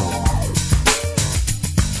Show.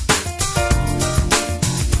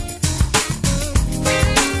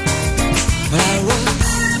 I was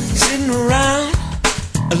sitting around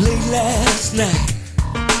late last night.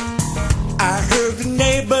 I heard the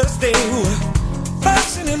neighbors, they were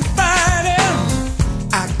fussing and fighting.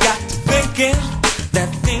 I got to thinking that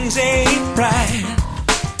things ain't right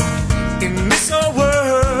in this old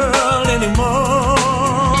world anymore.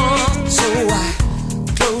 So I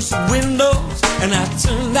closed the windows and I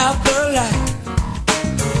turned out the light.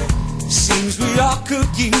 Seems we all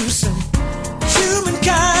could use some human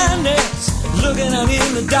kindness. Looking out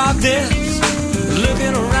in the darkness,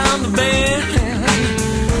 looking around the bend.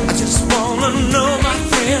 I just wanna know, my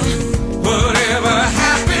friend, whatever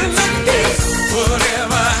happened to peace,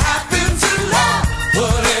 whatever happened to love,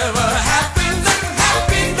 whatever happened to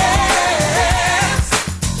happiness,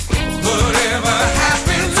 whatever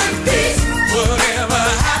happened to peace, whatever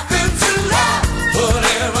happened to love,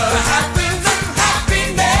 whatever happened to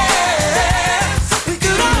happiness. We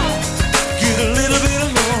could all get a little bit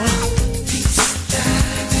more peace, love,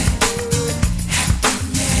 happiness.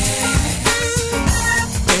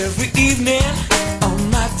 Every evening on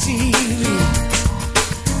my TV,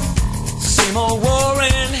 same old war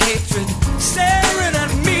and hatred staring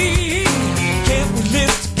at me. Can't we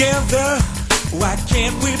live together? Why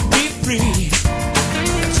can't we be free? I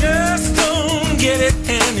just don't get it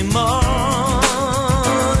anymore.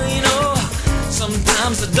 You know,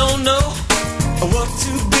 sometimes I don't know what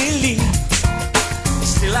to believe.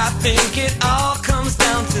 Still I think it all comes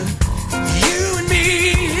down to you and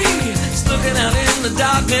me. It's looking out in the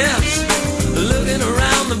darkness, looking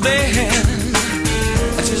around the bend.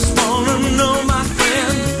 I just wanna know, my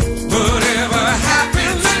friend, whatever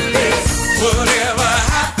happened to peace, whatever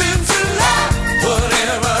happened to love,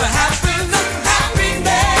 whatever happened to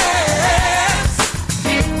happiness,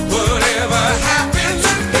 whatever happened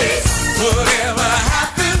to peace, whatever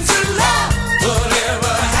happened to love,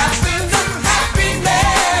 whatever happened to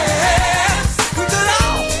happiness. We could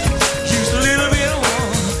all use a little bit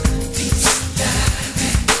more peace, love,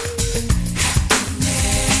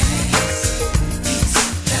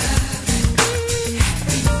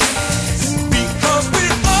 because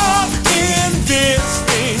we're all in this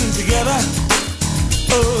thing together.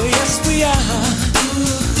 Oh, yes, we are.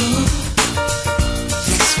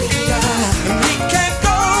 Yes, we are. And we can't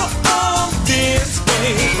go on this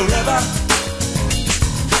way forever.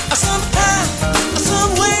 Somehow,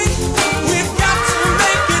 some way, we've got to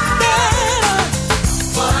make it better.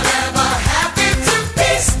 Whatever happened to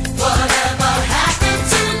peace? Whatever happened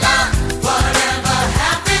to love? Whatever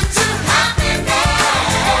happened to happiness?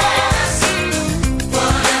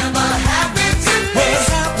 Whatever happened to peace?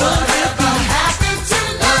 Whatever happened to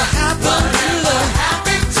love? Whatever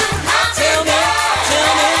happened to happiness?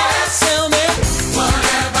 Tell me.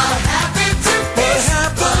 Whatever happened to peace?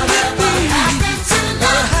 Whatever happened to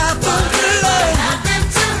love? What happened to love? Happened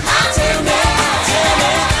to happiness?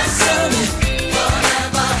 Tell me.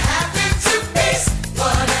 Whatever happened to peace?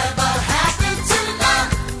 Whatever happened to love?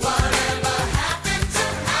 Whatever happened to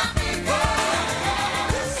happiness?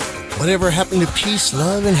 Whatever Happened to Peace,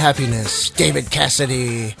 Love, and Happiness? David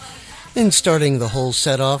Cassidy. And starting the whole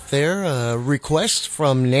set off there, a request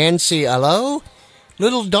from Nancy Allo,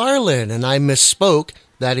 Little Darlin', and I misspoke.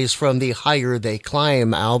 That is from the Higher They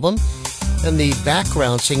Climb album. And the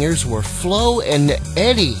background singers were Flo and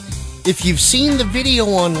Eddie. If you've seen the video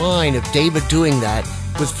online of David doing that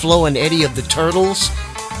with Flo and Eddie of the Turtles,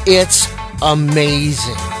 it's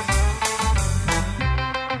amazing.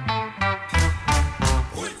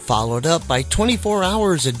 Followed up by 24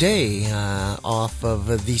 Hours a Day off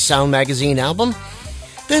of the Sound Magazine album.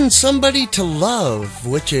 Then Somebody to Love,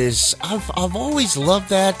 which is, I've always loved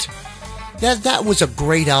that. That was a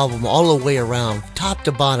great album all the way around, top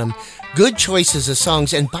to bottom. Good choices of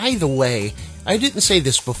songs. And by the way, I didn't say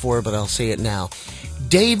this before, but I'll say it now.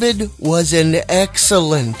 David was an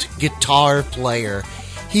excellent guitar player.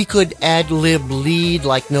 He could ad-lib lead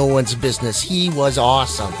like no one's business. He was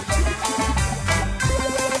awesome.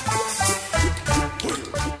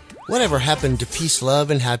 Whatever Happened to Peace, Love,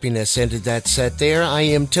 and Happiness ended that set there. I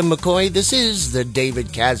am Tim McCoy. This is the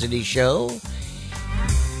David Cassidy Show.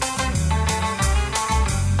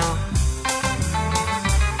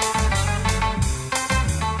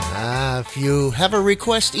 If you have a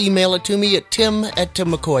request, email it to me at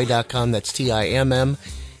tim@timmccoy.com. That's TIMM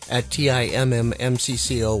at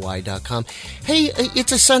TIMMMCCOY.com. Hey,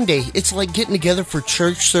 it's a Sunday. It's like getting together for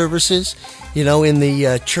church services, you know, in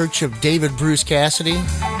the Church of David Bruce Cassidy.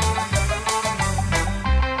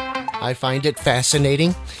 I find it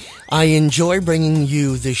fascinating. I enjoy bringing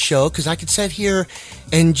you this show because I could sit here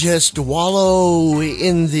and just wallow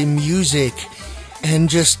in the music and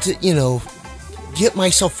just, you know, get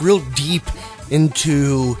myself real deep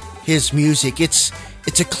into his music. It's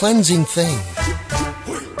a cleansing thing.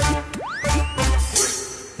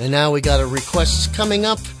 And now we got a request coming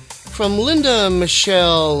up from Linda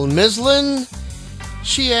Michelle Mislin.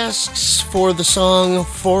 She asks for the song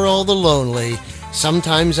For All the Lonely.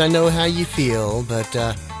 Sometimes I know how you feel, but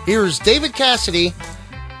here's David Cassidy,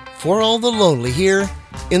 For All the Lonely, here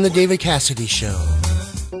in the David Cassidy Show.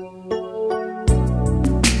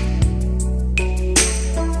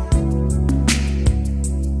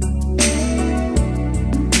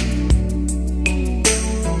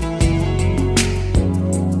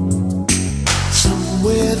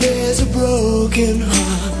 Somewhere there's a broken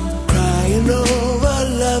heart, crying over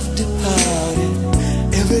love departed.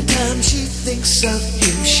 Every time she thinks of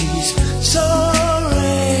him, she's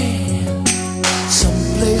sorry.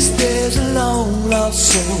 Someplace there's a long lost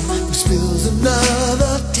soul who spills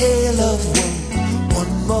another tale of woe.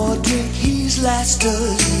 One more drink, he's last to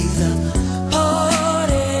leave the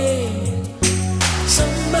party.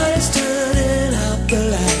 Somebody's turning out the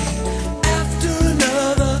light after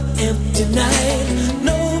another empty night.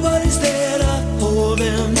 Nobody's there to hold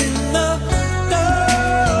them in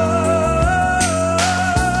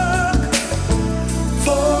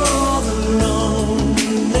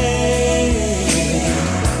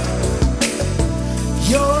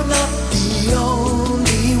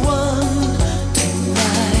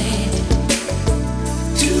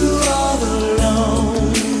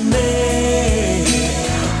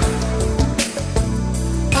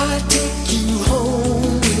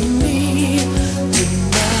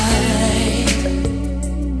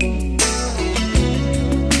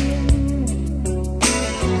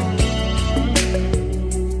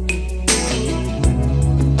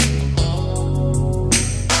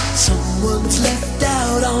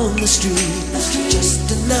the street,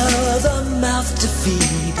 just another mouth to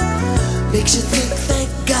feed. Makes you think, thank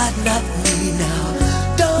God, not me now,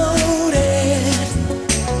 don't it?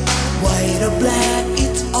 White or black,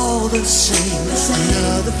 it's all the same.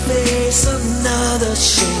 Another face, another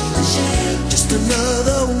shame. Just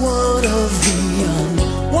another one of the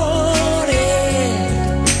unwanted.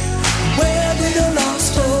 Where did the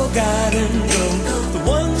lost forgotten go? The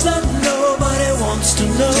ones that nobody wants to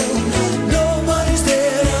know. Nobody's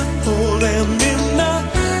there to hold them in the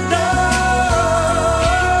dark.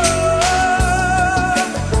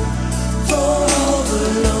 For all the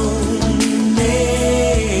lonely,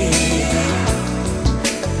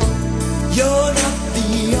 you're not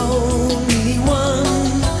the only one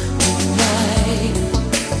tonight.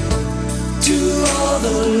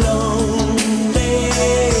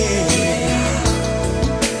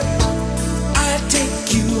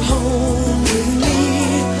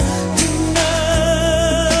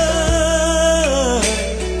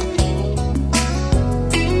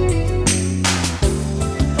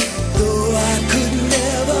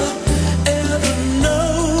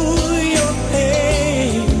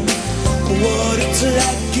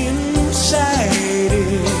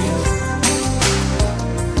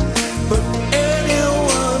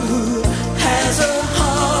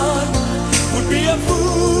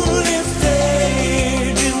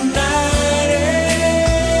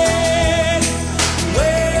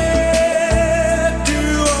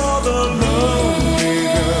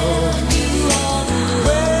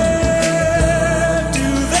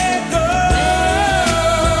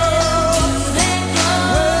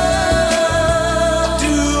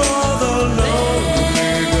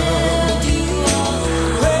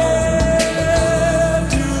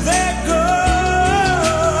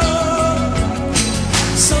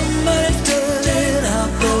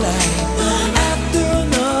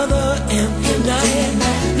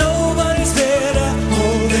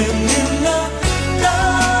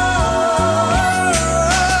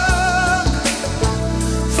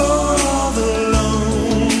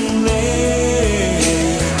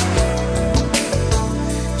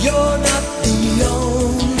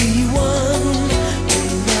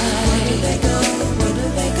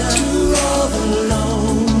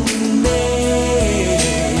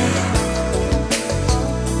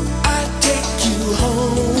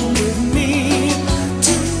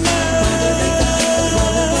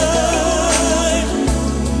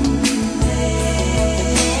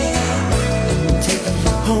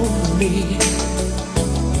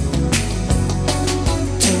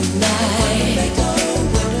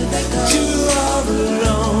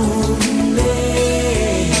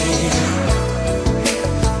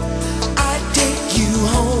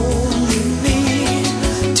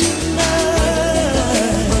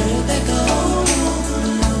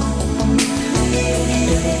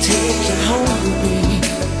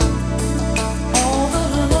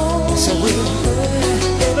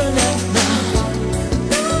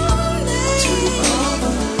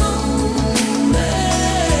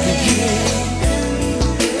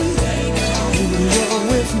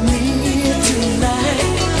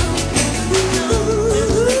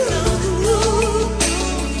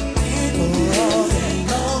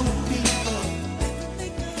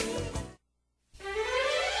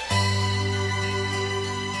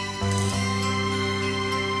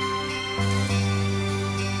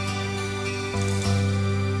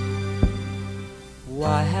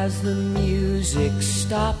 has the music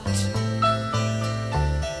stopped?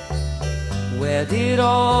 Where did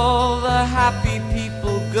all the happy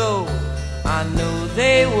people go? I know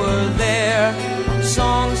they were there,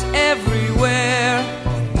 songs everywhere,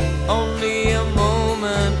 only a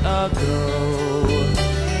moment ago.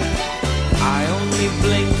 I only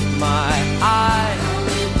blinked my eyes,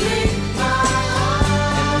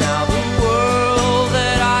 and now the world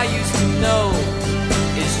that I used to know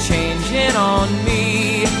is changing on me.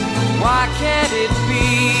 Why can't it be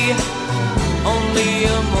only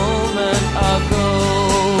a moment ago?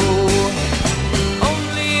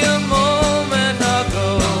 Only a moment ago.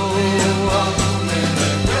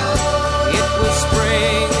 It was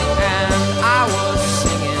spring and I was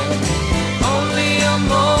singing. Only a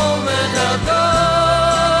moment ago.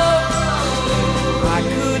 I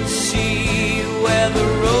could see where the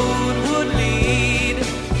road would lead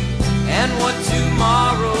and what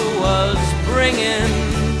tomorrow was bringing.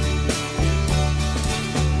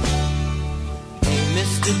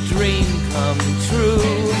 Mr. Dream come true.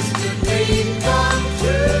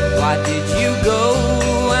 Why did you go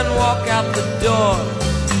and walk out the door?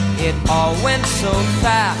 It all went so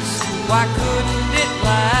fast. Why couldn't it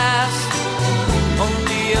last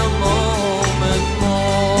only a moment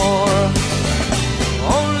more?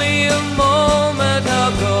 Only a moment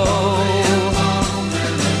ago.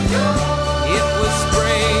 It was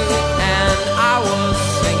spring and I was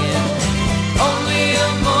singing. Only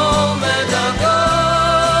a moment ago.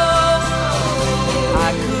 I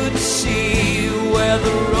could see where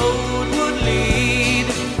the road would lead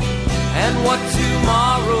and what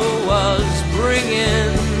tomorrow was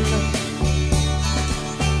bringing.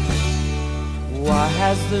 Why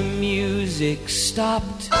has the music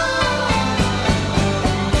stopped?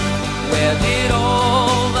 Where did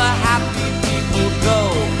all the happy people go?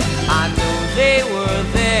 I know they were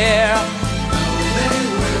there.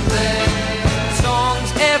 Songs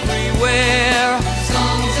everywhere.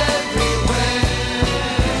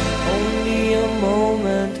 Only a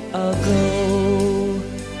moment ago.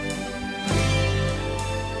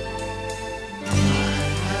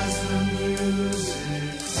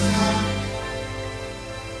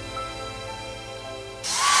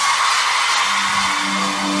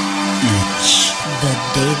 It's the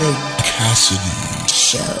David Cassidy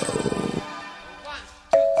Show.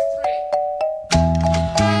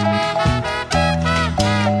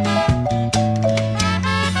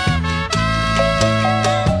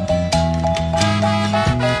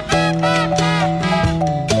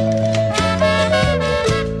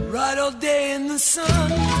 Right all day in the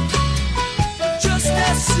sun, just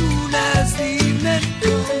as soon as the evening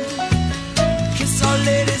comes. Kiss our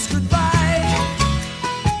ladies goodbye.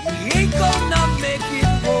 We ain't gonna make it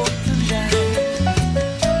home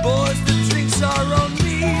tonight. Boys, the drinks are on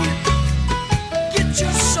me. Get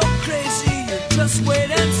you so crazy, you just wait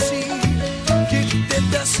and see. Kick the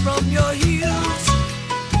dust from your heels.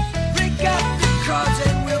 Break out the cards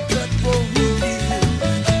and we'll cut for who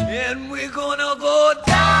deals. And we're gonna go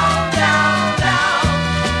down, down, down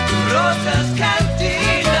to Rosa's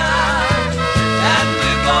Cantina. And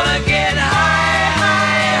we're gonna get high,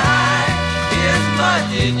 high, high. Here's mud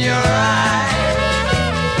in your eye.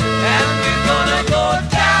 And we're gonna go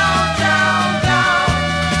down, down, down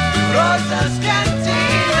to Rosa's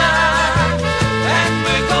Cantina. And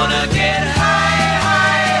we're gonna get high,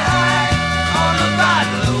 high, high on a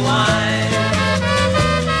bottle of wine.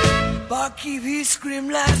 Barkeep, he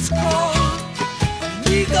screamed last call.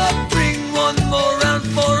 We gonna bring one more round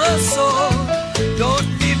for us all. Don't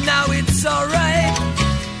leave now, it's alright.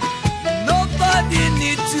 Nobody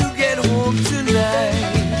need to get home tonight.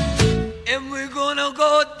 And we're gonna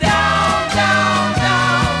go down, down,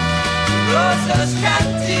 down Rosa's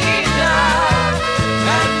Cantina.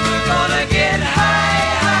 And we're gonna get high,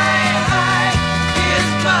 high, high.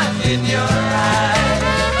 Here's mud in your eye.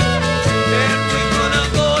 And we're gonna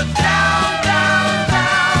go down, down,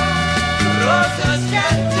 down Rosa's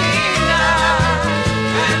Cantina.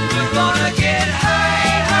 And we're gonna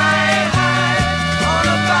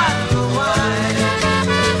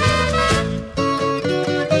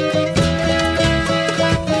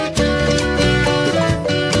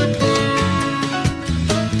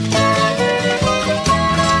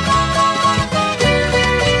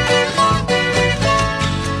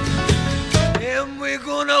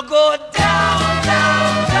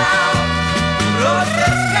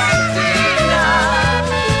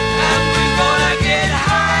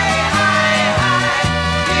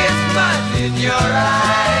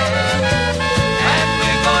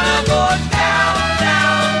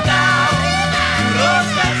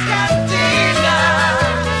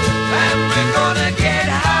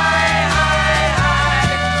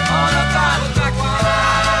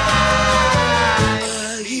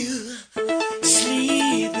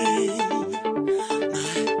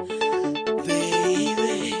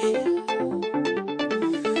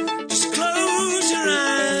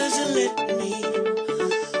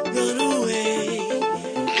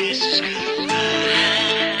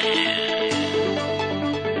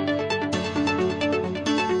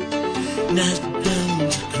not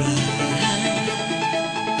bound to cry.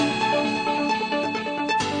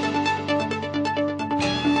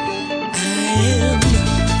 I am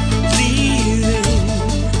leaving,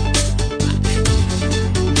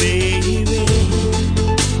 baby.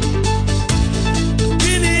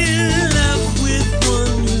 Been in love with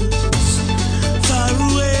one who's far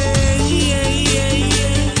away.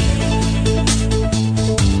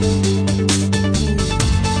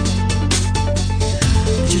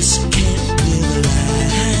 Just can't live a lie.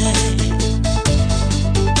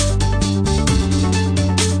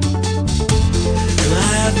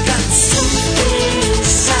 I've got something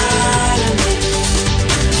inside of me,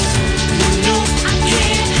 you know I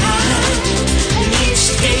can't hide. And each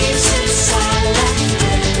day since I left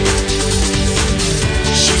her,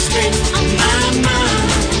 she's been on my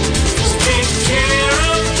mind. So take care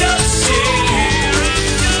of yourself.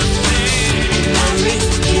 Mommy,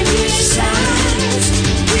 give me signs.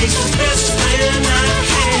 He's the best friend I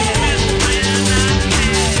had.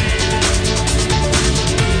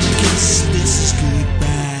 Guess this is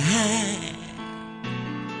goodbye.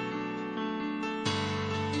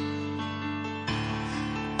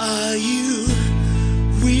 Are you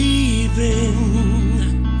weeping,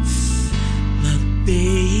 my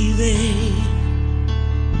baby?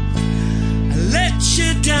 I let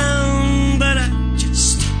you down, but I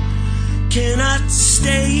just cannot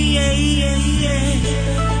stay.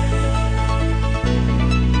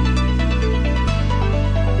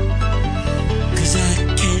 'Cause I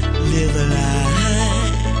can't live a lie.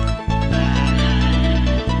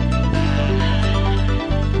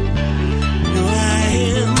 No, I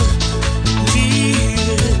am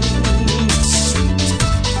leaving,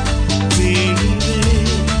 baby.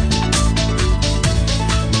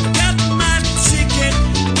 Got my ticket,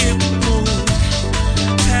 it won't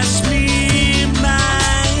pass me by.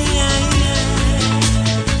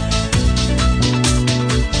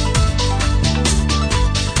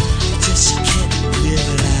 Just can't live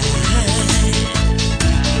a lie.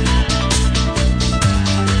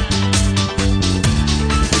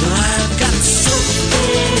 No, I've got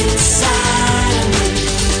something inside of me,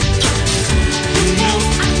 you know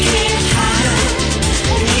I can't hide.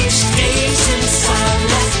 And each day since I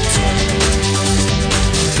left her,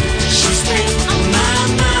 she's been on my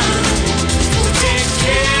mind. So take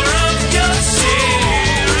care of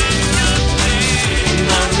yourself.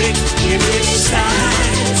 Mommy, give me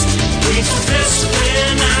signs. He's the best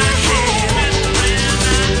friend I had.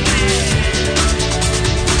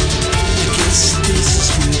 I guess this is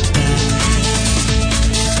goodbye.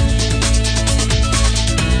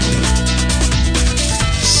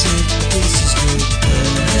 Said this is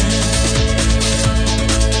goodbye.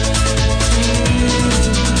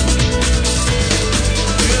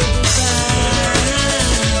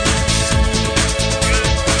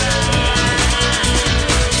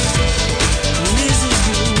 This is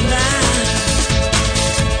goodbye.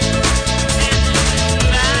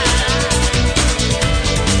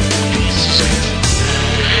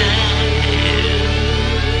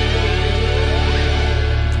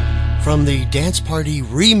 From the Dance Party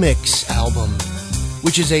Remix album,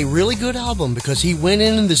 which is a really good album because he went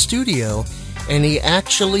in the studio and he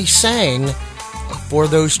actually sang for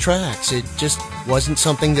those tracks. It just wasn't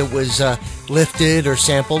something that was lifted or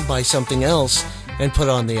sampled by something else and put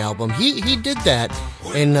on the album. He did that,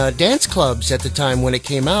 and dance clubs at the time when it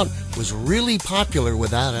came out was really popular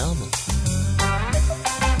with that album.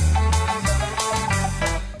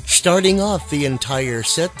 Starting off the entire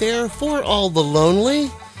set there, For All the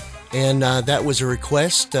Lonely, and that was a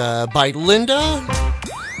request by Linda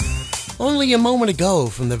only a moment ago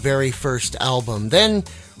from the very first album. Then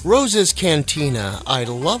Rose's Cantina. I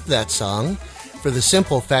love that song for the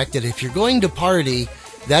simple fact that if you're going to party,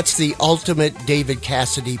 that's the ultimate David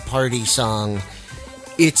Cassidy party song.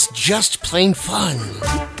 It's just plain fun.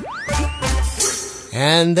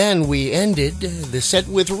 And then we ended the set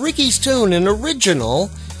with Ricky's Tune, an original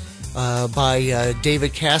by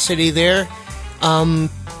David Cassidy there.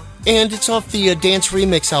 And it's off the Dance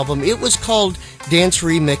Remix album. It was called Dance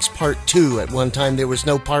Remix Part 2 at one time. There was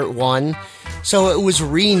no Part 1. So it was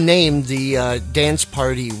renamed the Dance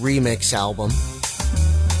Party Remix album.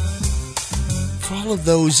 For all of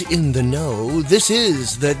those in the know, this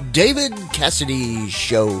is the David Cassidy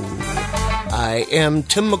Show. I am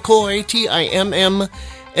Tim McCoy,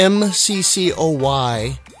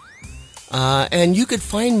 TIMMMCCOY. And you could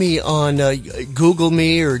find me on Google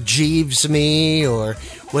Me or Jeeves Me or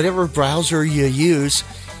whatever browser you use.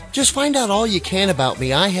 Just find out all you can about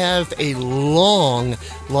me. I have a long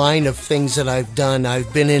line of things that I've done.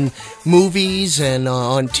 I've been in movies and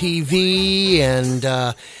on TV and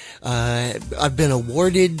I've been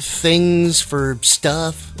awarded things for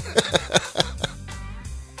stuff.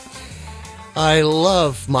 I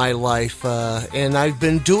love my life, and I've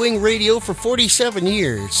been doing radio for 47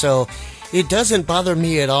 years, so it doesn't bother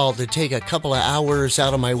me at all to take a couple of hours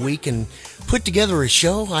out of my week and put together a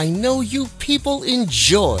show I know you people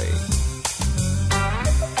enjoy.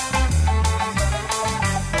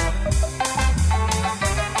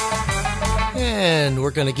 And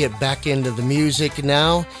we're going to get back into the music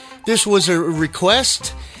now. This was a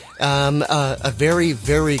request, a very,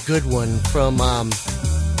 very good one from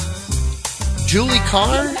Julie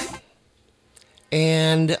Carr,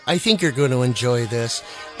 and I think you're going to enjoy this.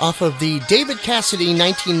 Off of the David Cassidy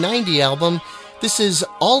 1990 album, this is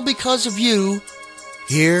All Because of You,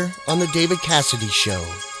 here on the David Cassidy Show.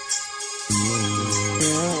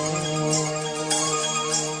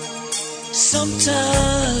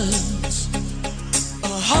 Sometimes a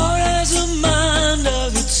heart has a mind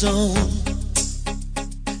of its own.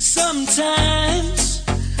 Sometimes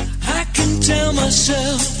I can tell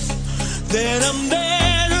myself that I'm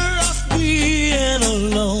better off being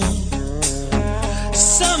alone.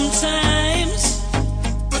 Sometimes,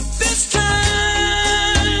 but this time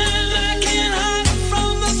I can't hide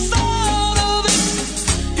from the thought of it.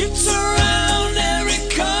 It's around every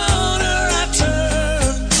corner I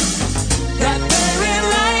turn. That very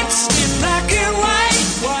lights in black and white,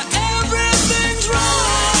 while everything's wrong.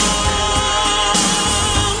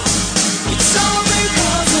 It's all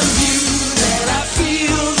because of you that I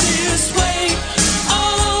feel this way.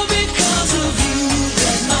 All because of you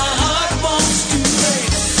that my heart wants to break.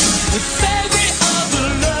 If every other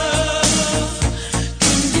love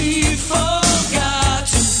can be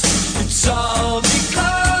forgotten, it's all because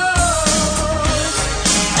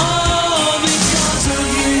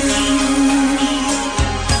of you.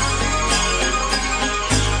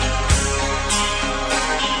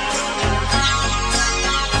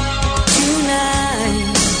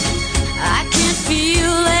 Tonight, I can't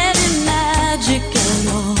feel any magic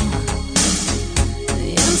anymore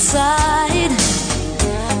inside,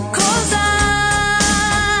 'cause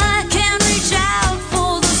I can't reach out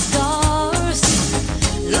for the stars,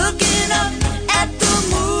 looking up at the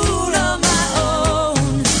moon of my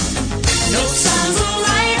own. No signs of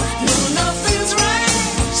light, no nothing's right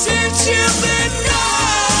since you've been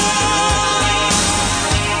gone.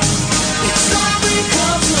 It's all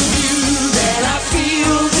because of you that I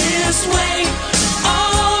feel this way.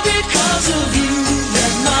 All because of you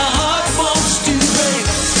that my heart wants to break.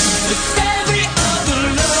 If every other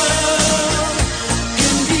love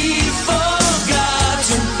can be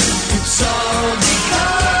forgotten, it's all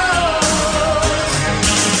because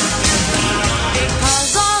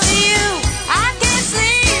of you. I can't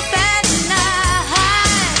sleep at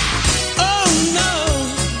night. Oh no,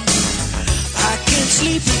 I can't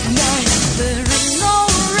sleep at night. There is no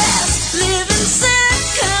rest, living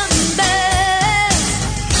second best.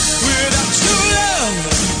 Without your love,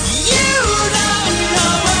 you don't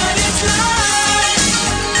know what it's like.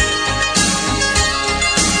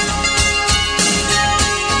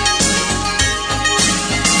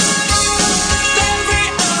 Every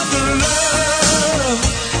other love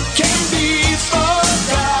can be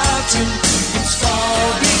forgotten. It's all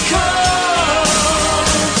because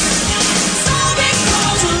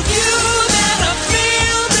of you that I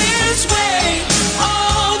feel this way.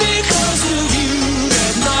 All because of you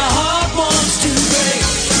that my heart wants to break.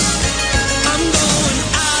 I'm going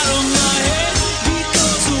out of my head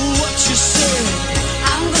because of what you said.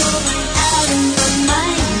 I'm going out of my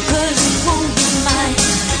mind 'cause it won't be mine.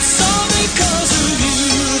 It's all because of you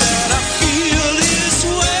that I feel this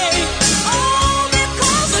way. All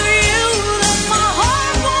because of you that my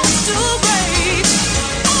heart wants to break.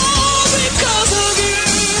 All because of you.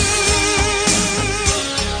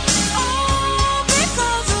 All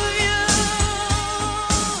because of you.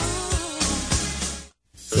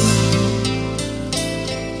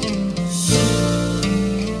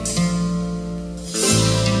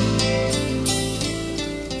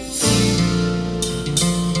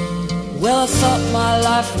 Well, I thought my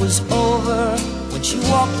life was over when she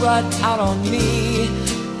walked right out on me,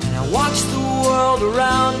 and I watched the world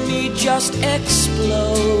around me just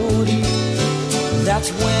explode.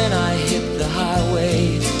 That's when I hit the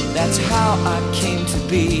highway. That's how I came to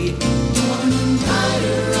be. One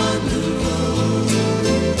rider on the road.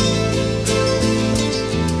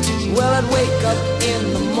 Well, I'd wake up in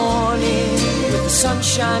the morning with the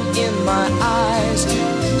sunshine in my eyes.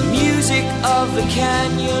 The music of the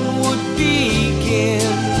canyon would begin,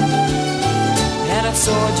 and I'd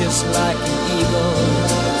soar just like an eagle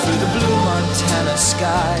through the blue Montana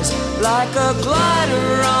skies, like a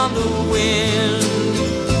glider on the wind.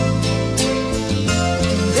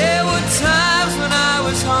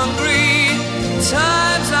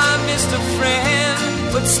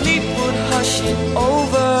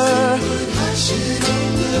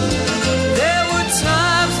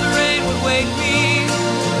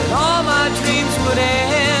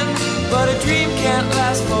 can't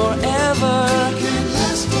last forever.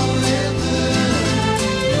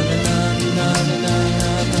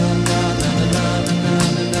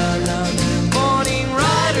 Morning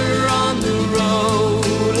rider on the road.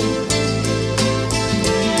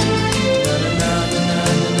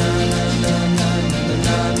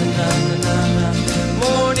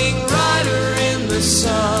 Morning rider in the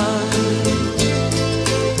sun.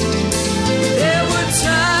 There were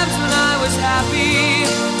times when I was happy,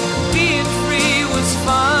 being free was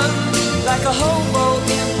fun, like a hobo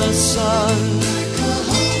in the sun.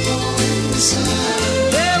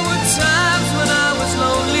 There were times when I was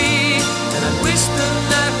lonely, and I wished the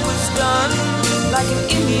night was done, like an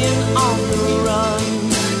Indian on the run.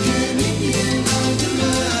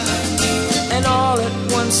 And all at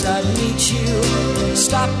once I'd meet you,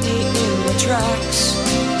 stop me in the tracks,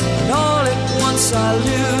 and all at once I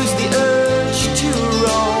lose the urge to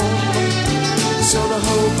roam. So the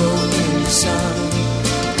hobo in the sun,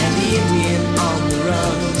 and the Indian on the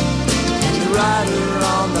run, and the rider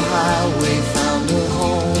on the highway found a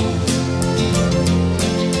home.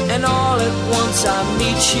 And all at once I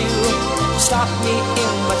meet you, stop me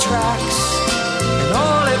in my tracks, and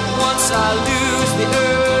all at once I lose the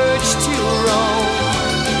urge to roam.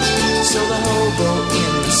 So the hobo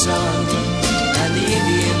in the sun, and the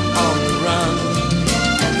Indian on the run,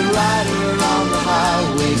 and the rider on the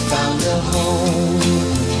highway found a home.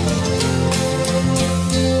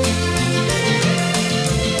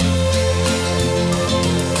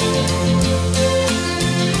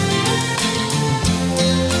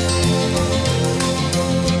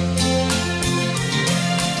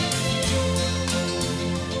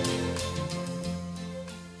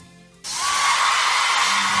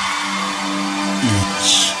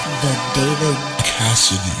 It's the David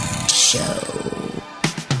Cassidy Show.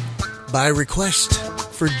 By request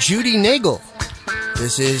for Judy Nagel,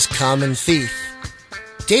 this is Common Thief.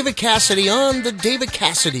 David Cassidy on the David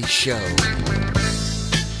Cassidy Show.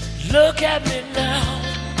 Look at me now,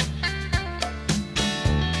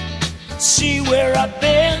 see where I've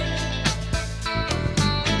been.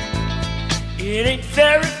 It ain't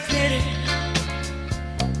very pretty,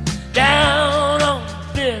 down on the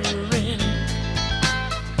bitter end.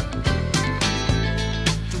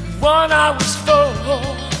 The one I was for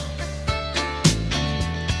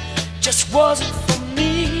just wasn't for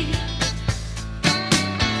me.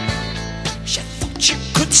 She thought you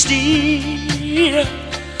could steal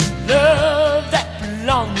love that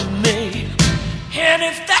belonged to me. And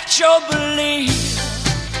if that's your belief,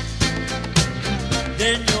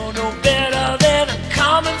 then you're no better than a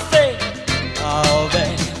common thief. Oh,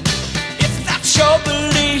 babe, if that's your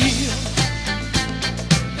belief,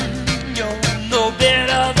 you're no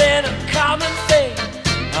better than a common thief.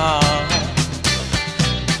 Oh.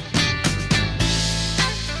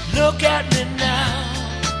 Look at me now,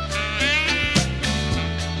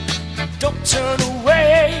 don't turn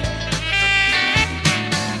away.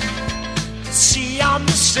 See, I'm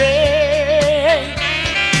the same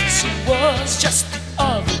as it was just the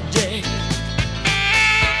other day.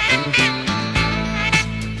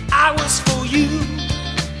 I was for you,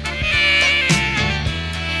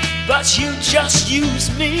 but you just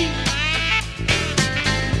used me.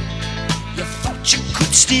 You thought you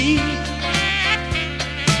could steal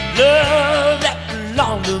love that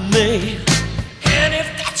belonged to me. And if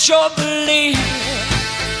that's your belief,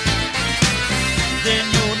 then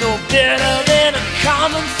you're no better than a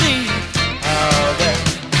common thief. Oh,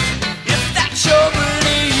 baby, if that's your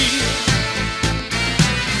belief,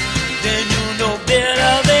 then you're no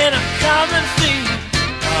better than a common thief.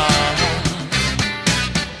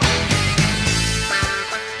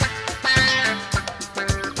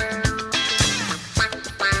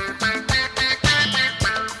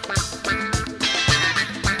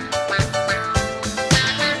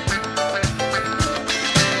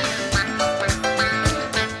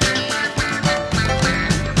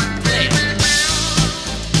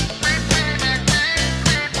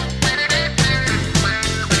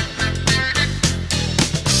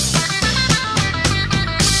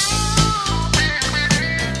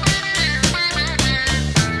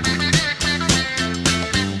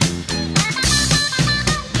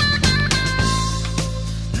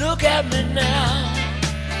 Look at me now,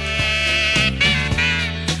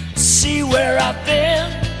 see where I've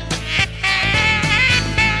been.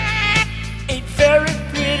 Ain't very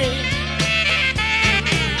pretty,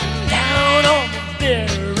 down on the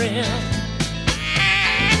bitter end.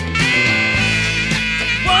 The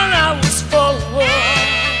one I was for,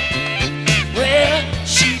 well,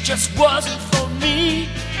 she just wasn't for me.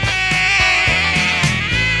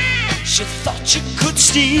 She thought you could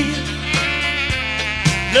steal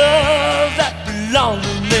love that belongs belong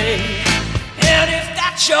to me. And if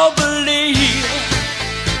that's your belief,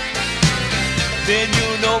 then you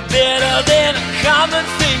know better than a common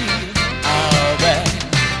thief. Alright,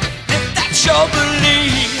 if that's your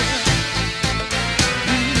belief,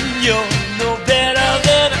 you know better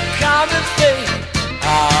than a common thief.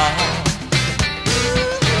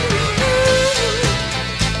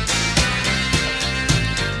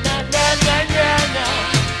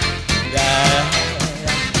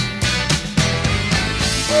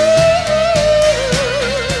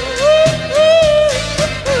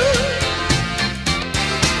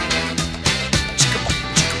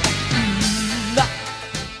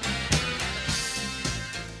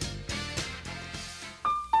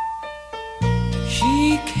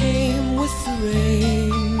 She came with the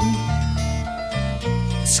rain,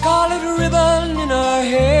 scarlet ribbon in her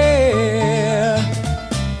hair.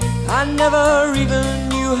 I never even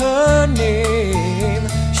knew her name.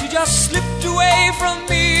 She just slipped away from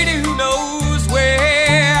me to who knows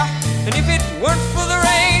where. And if it weren't for the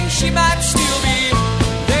rain, she might still be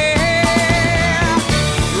there.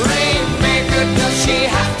 Rainmaker, does she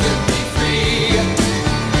have to be free?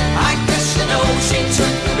 I guess you know she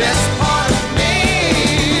took the best part of me.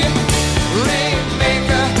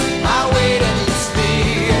 Rainmaker, I wait endlessly.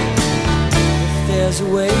 If there's a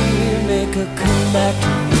way, make her come back to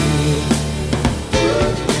me.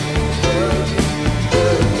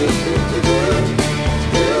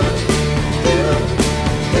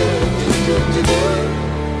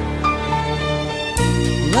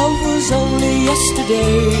 Love was only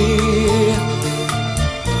yesterday,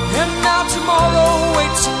 and now tomorrow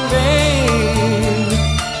waits in vain.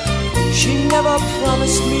 She never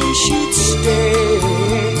promised me she'd stay,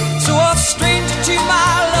 so a stranger to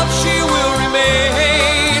my love she will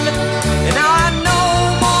remain. And now I know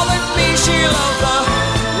more than me she loves the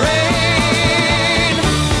rain.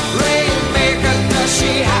 Rainmaker, does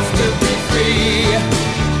she have to be free?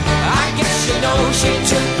 I guess you know she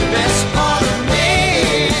took the best part of me.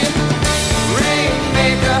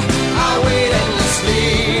 Rainmaker, I wait endlessly.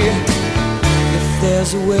 If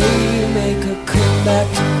there's a way, make her come back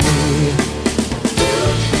to me.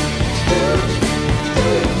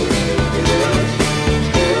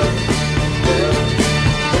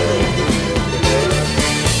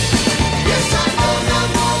 Yes, I know now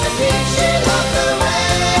more than me. She loved the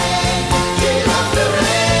rain. She loved the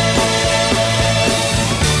rain.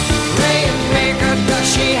 Rainmaker, does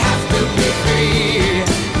she have to be free?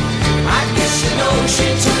 I guess you know she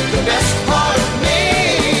took the best part of me.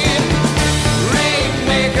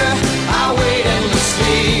 Rainmaker, I wait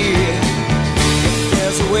endlessly. If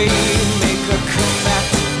there's a way, make her come back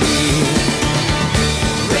to me.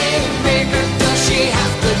 Rainmaker, does she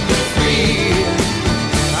have to be free?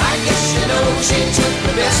 I guess you know she took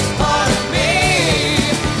the best part of me.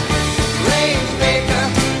 Rainmaker,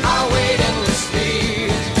 I wait endlessly.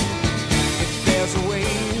 If there's a way,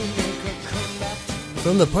 make her come back to me.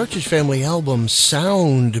 From the Partridge Family album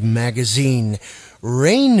Sound Magazine,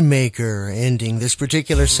 Rainmaker, ending this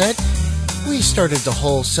particular set. We started the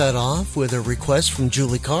whole set off with a request from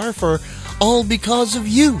Julie Carr for All Because of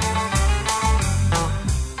You.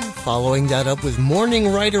 Following that up with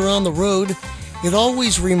Morning Rider on the Road, it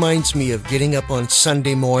always reminds me of getting up on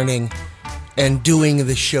Sunday morning and doing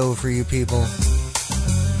the show for you people.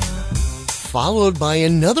 Followed by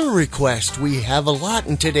another request. We have a lot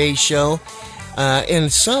in today's show.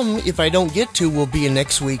 And some, if I don't get to, will be in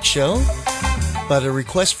next week's show. But a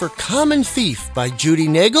request for Common Thief by Judy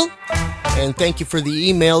Nagel. And thank you for the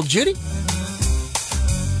email, Judy.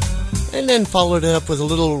 And then followed up with a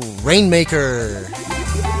little Rainmaker.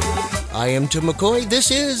 I am Tim McCoy. This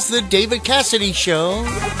is the David Cassidy Show.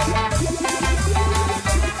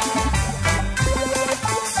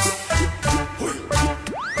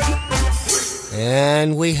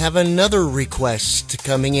 And we have another request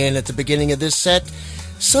coming in at the beginning of this set.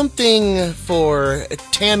 Something for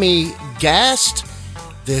Tammy Gast.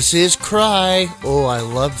 This is Cry. Oh, I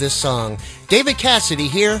love this song. David Cassidy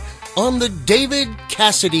here on the David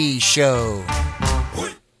Cassidy Show.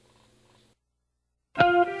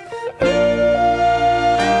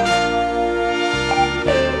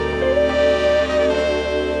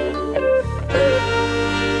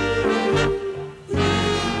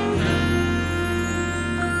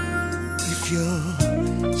 If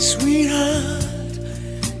your sweetheart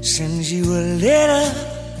sends you a letter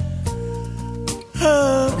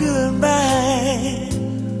of goodbye,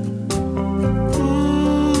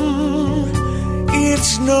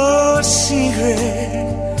 it's no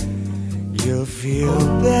secret you'll feel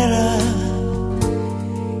better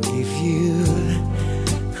if you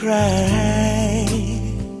cry.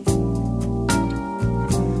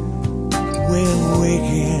 Well,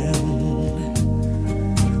 awaken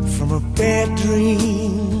from a bad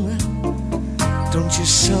dream? Don't you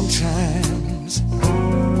sometimes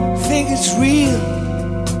think it's real?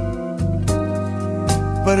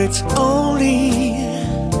 But it's only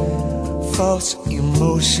false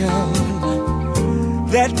emotion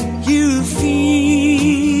that you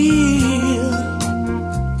feel.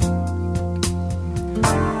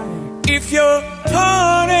 If your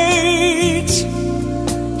heartaches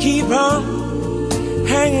keep on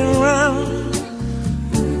hanging around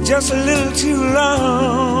just a little too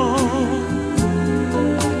long,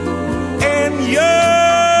 and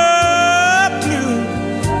you're blue,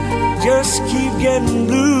 just keep getting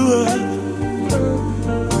bluer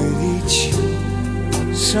with each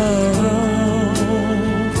song.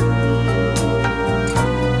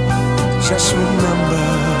 Just remember,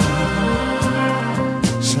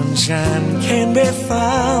 sunshine can be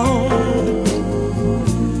found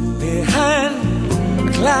behind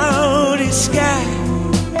a cloudy sky.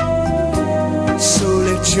 So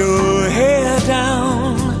let your hair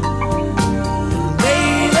down, and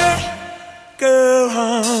baby, go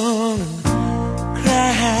on and cry.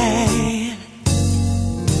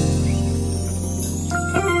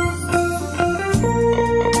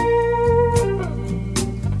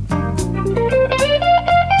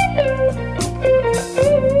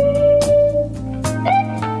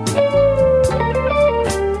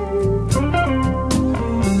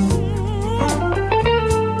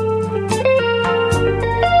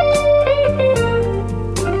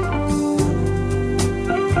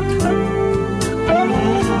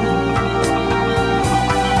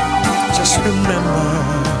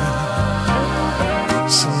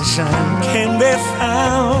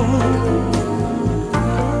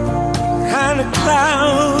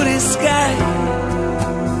 Cloudy sky.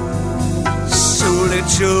 So let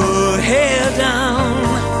your hair down,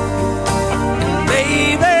 and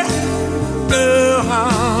baby, go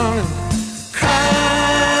on and cry.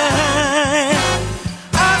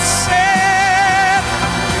 I said,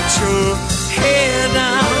 let your hair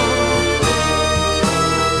down,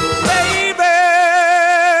 baby,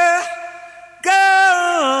 go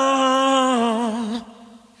on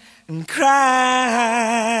and cry.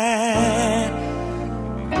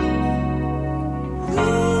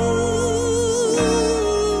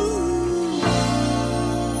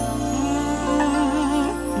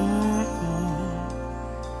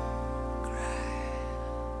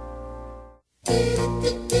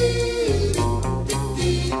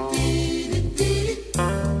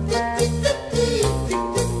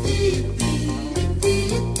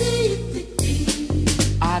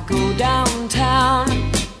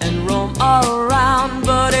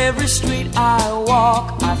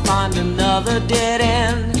 Another dead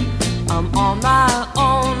end. I'm on my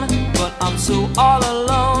own, but I'm so all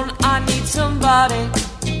alone. I need somebody,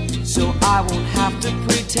 so I won't have to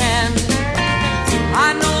pretend.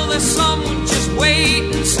 I know there's someone just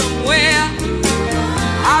waiting somewhere.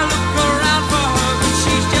 I look around for her, but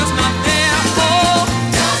she's just not there. Oh,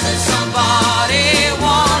 doesn't somebody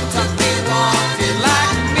want to be wanted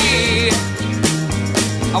like me?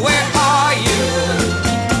 Where are you?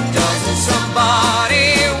 Doesn't somebody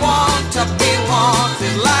to be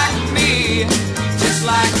wanted like me, just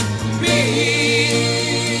like me?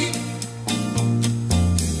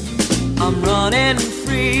 I'm running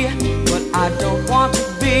free, but I don't want to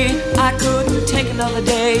be. I couldn't take another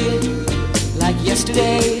day like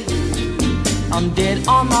yesterday. I'm dead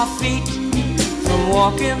on my feet from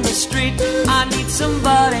walking the street. I need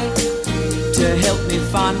somebody to help me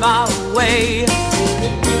find my way.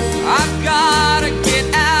 I've gotta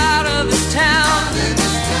get out of this town.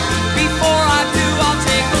 Before I do, I'll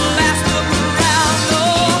take the last look around.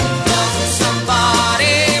 Oh, doesn't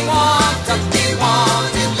somebody want to be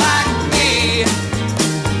wanted like me?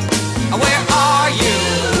 Where are you?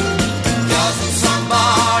 Doesn't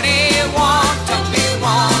somebody want to be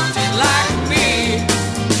wanted like me?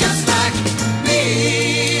 Just like me.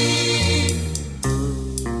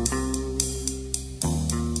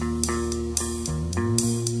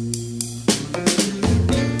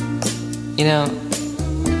 You know,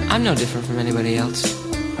 I'm no different from anybody else.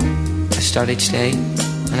 I start each day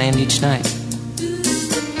and I end each night.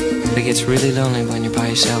 But it gets really lonely when you're by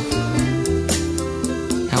yourself.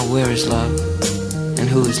 Now where is love? And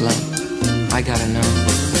who is love? I gotta know.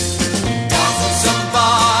 Doesn't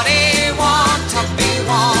somebody want to be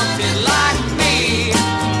wanted like me?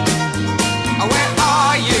 Where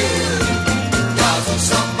are you? Doesn't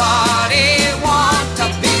somebody want to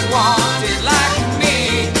be wanted like me?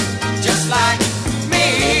 Just like me.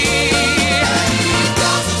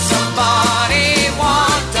 Doesn't somebody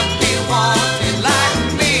want to be wanted like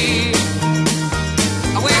me?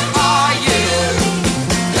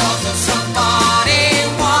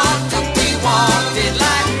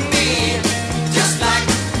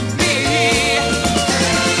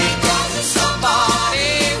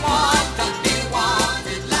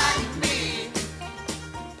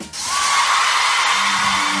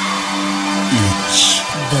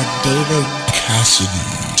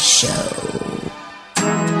 Cassidy Show.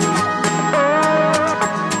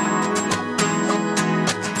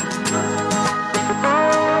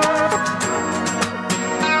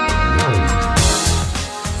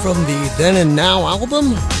 From the Then and Now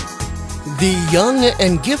album, the Young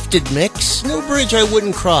and Gifted mix, No Bridge I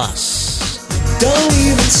Wouldn't Cross. Don't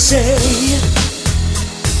even say it,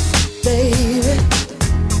 baby,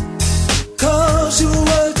 'cause your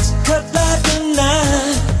words cut like a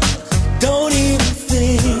knife. Don't even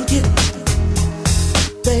think it,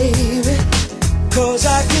 baby, 'cause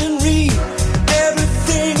I can read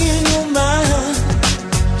everything in your mind.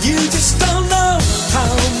 You just don't know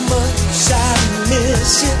how much I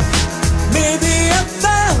miss you. Maybe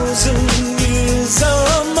 1,000 years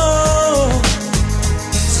or more.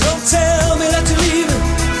 So don't tell me that you're leaving.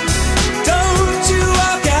 Don't you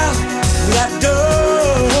walk out that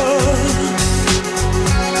door.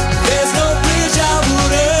 There's no bridge I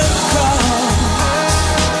wouldn't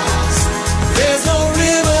cross. There's no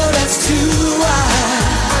river that's too wide.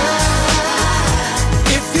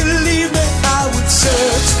 If you leave me, I would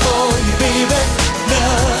search for you, baby.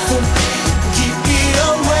 Nothing keep me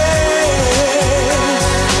away.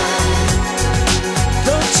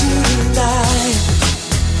 Don't you deny it,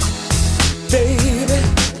 baby.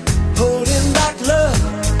 Holding back love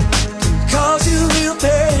can cause you real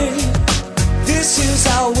pain. This is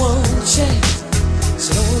our one chance, so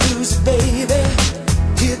don't lose it, baby.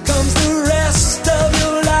 Here comes the rest of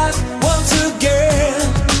your life once again.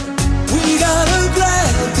 We gotta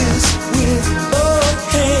grab this with both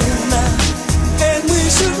hands now, and we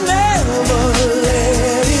should never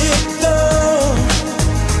let it go.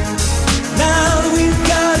 Now that we've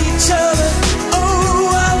got each other, oh,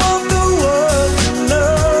 I want the world to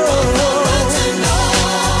know.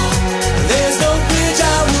 There's no bridge I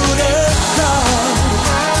wouldn't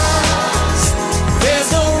cross. There's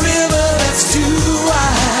no river that's too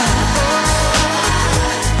wide.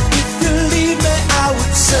 If you leave me, I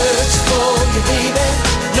would search for you, baby.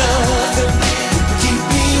 Nothing would keep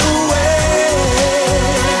me away.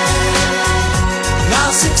 And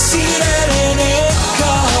I'll succeed at any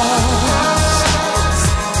cost.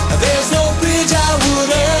 There's no bridge I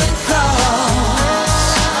wouldn't cross.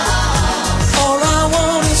 All I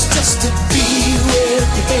want is just to be with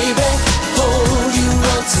you, baby. Hold you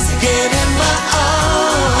once again in my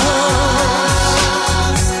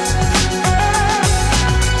arms.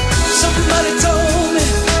 Somebody told me,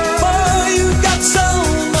 boy, you got so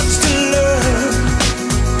much to learn.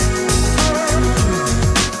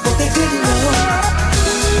 But they didn't know.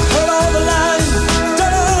 Heard all the lying,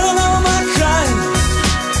 done all my crying.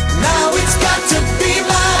 Now it's got to be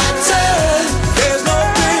my turn. There's no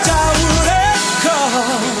bridge I wouldn't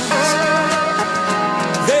cross.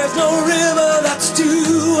 There's no river that's too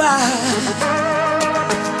wide.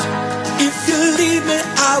 If you leave me,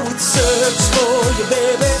 I would search for you,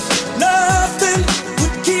 baby. Nothing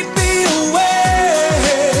would keep me away.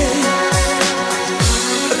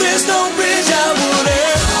 There's no bridge I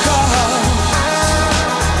wouldn't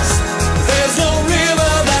cross. There's no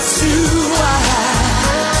river that's too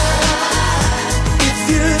wide. If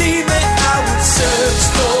you leave me, I would search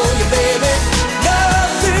for you, baby.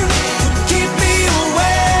 Nothing would keep me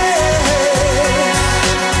away.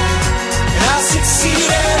 And I'll succeed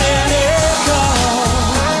at any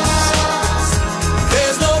cost.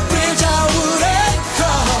 There's no bridge I wouldn't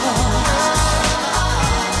cross.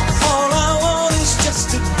 All I want is just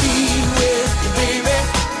to be with you, baby.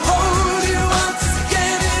 Hold you once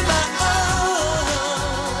again in my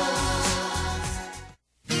arms.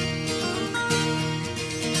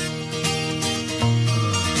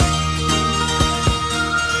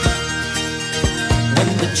 When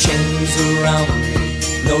the chains around me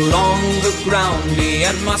no longer ground me,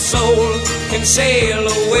 and my soul can sail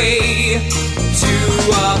away to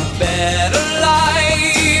a better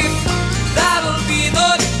life, that'll be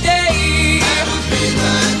the day. That'll be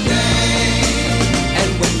the day. And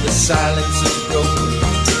when the silence is broken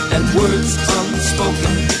and words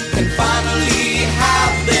unspoken can finally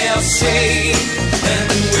have their say, then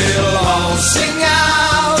we'll all sing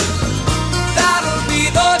out. That'll be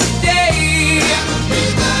the day. That'll be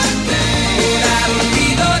the day. That'll be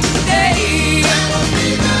the day. That'll be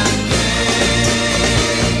the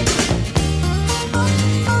day.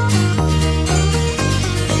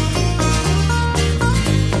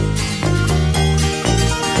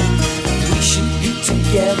 We should be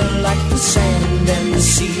together like the sand and the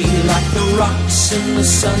sea, like the rocks in the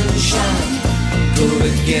sunshine. Go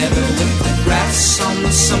together with the grass on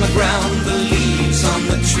the summer ground, the leaves on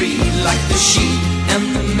the tree, like the sheep and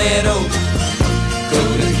the meadow. Go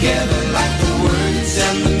together like the words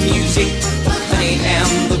and the music, the honey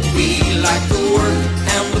and the bee, like the words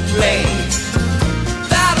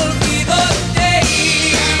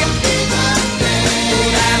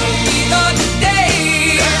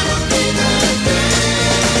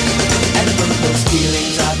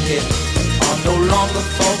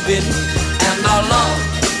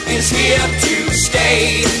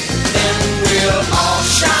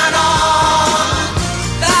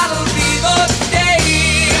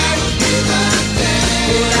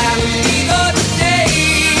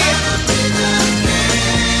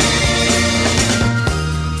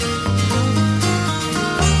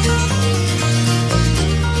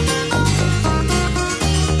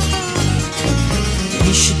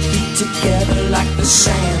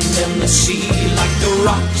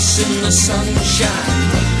dance in the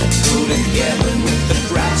sunshine. Go together with the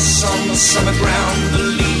grass on the summer ground, the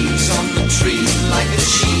leaves on the tree like the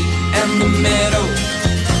sheep and the meadow.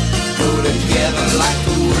 Go together like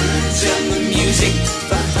the words and the music,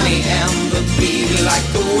 the honey and the bee, like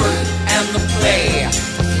the word and the play.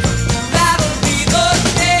 That'll be the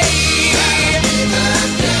day.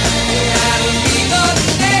 That'll be the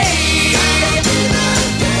day.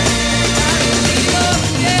 That'll be the day. That'll be the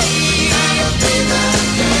day. That'll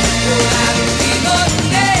be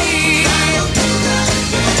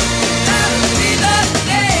the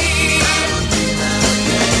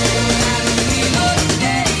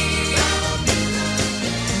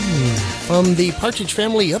From the Partridge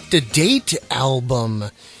Family Up to Date album.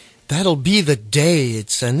 That'll Be the Day.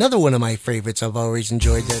 It's another one of my favorites. I've always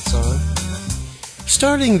enjoyed that song.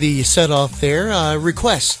 Starting the set off there,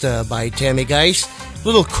 Request by Tammy Geis.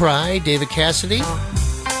 Little Cry, David Cassidy.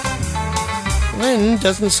 When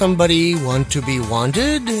doesn't somebody want to be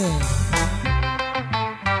wanted?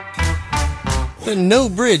 The No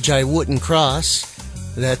Bridge I Wouldn't Cross.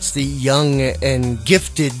 That's the young and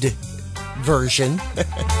gifted version.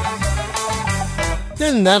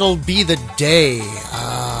 Then That'll Be the Day.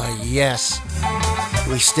 Yes.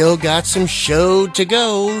 We still got some show to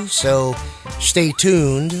go, so stay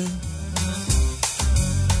tuned.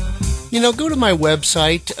 You know, go to my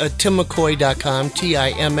website, timmccoy.com,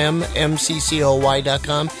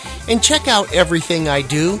 TIMMCCOY.com, and check out everything I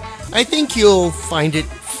do. I think you'll find it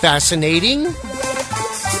fascinating.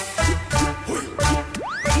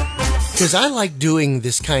 Because I like doing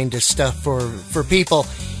this kind of stuff for people.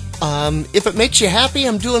 If it makes you happy,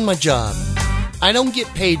 I'm doing my job. I don't get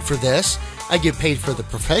paid for this. I get paid for the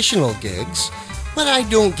professional gigs, but I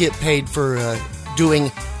don't get paid for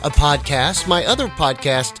doing a podcast. My other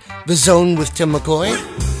podcast, The Zone with Tim McCoy,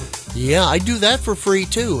 yeah, I do that for free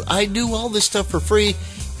too. I do all this stuff for free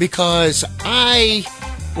because I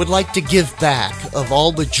would like to give back of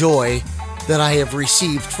all the joy that I have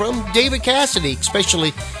received from David Cassidy,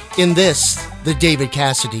 especially in this, The David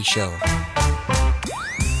Cassidy Show.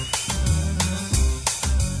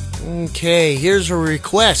 Okay, here's a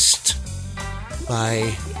request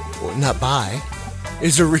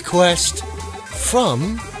is a request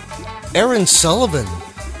from Aaron Sullivan.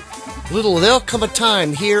 Little There'll Come a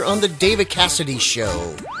Time here on the David Cassidy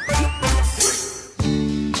Show.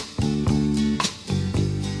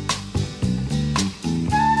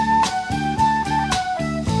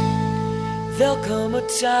 There'll come a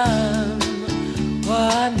time,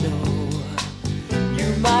 I know,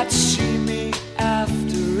 you might see me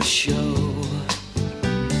after a show.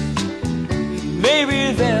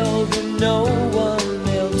 Maybe there'll be no one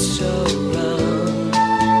else around.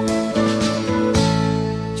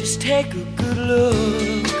 Just take a good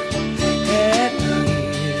look at me.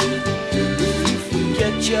 If you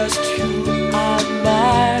forget just who I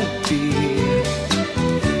might be,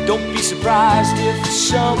 don't be surprised if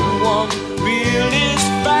someone real is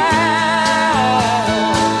found.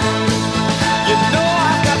 You know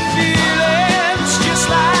I've got feelings just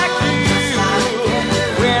like you.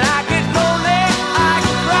 When I get lonely, I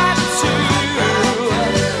cry too.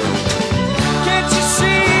 Can't you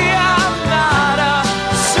see I'm not a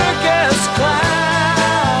circus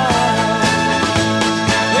clown?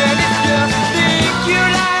 And if you think you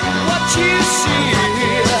like what you see,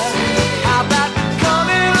 how about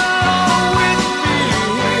coming along with me?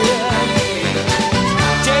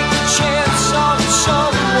 Take a chance on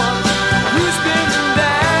someone who's been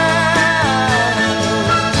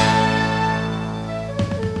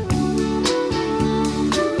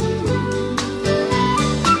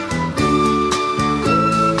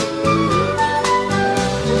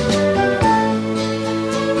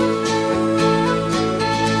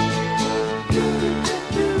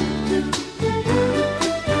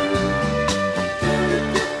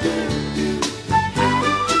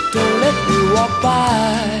Don't let me walk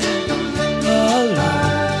by alone,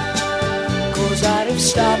 'cause I'd have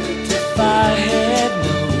stopped if I had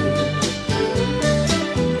known.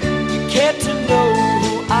 You cared to know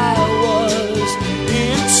who I was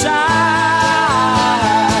inside.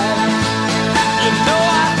 You know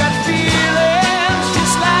I've got feelings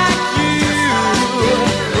just like you.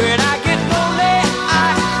 When I get lonely, I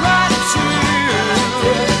cry too.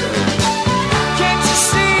 Can't you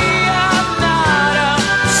see I'm not a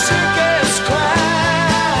circus clown?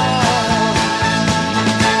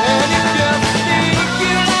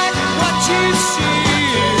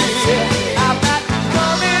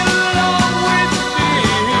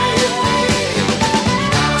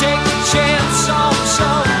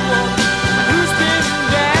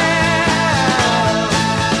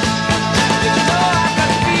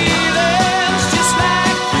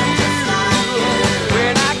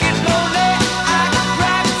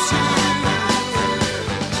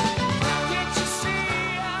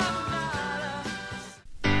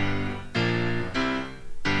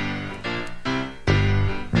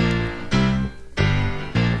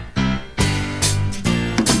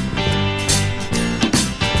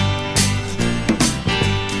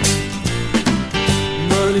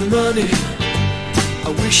 money, I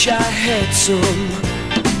wish I had some.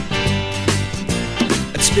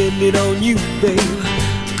 I'd spend it on you, babe,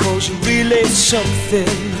 'cause you're really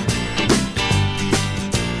something.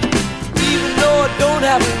 Even though I don't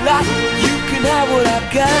have a lot, you can have what I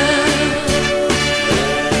got.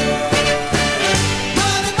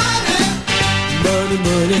 Money,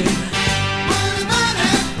 money,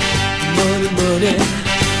 money, money,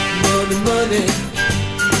 money, money.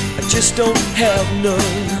 I just don't have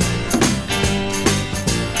none.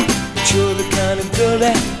 But you're the kind of girl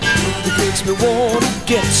that makes me wanna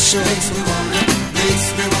get some. Makes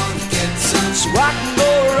me wanna get some. So I can go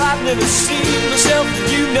where I've never seen myself and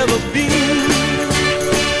you've never been.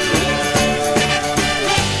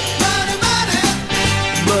 Money, money,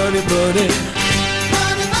 money, money,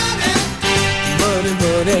 money, money, money,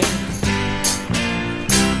 money.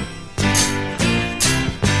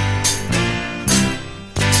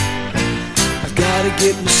 Gotta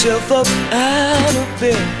get myself up out of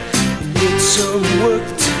bed and get some work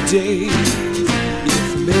today. If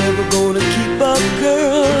I'm ever gonna keep a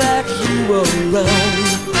girl like you around.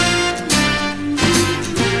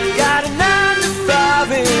 Got a 9 to 5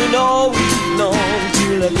 and all week long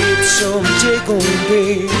till I get some take-home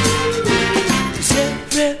pay. 'Cause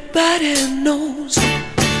everybody knows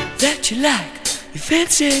that you like your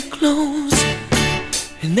fancy clothes,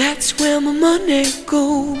 and that's where my money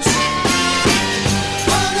goes.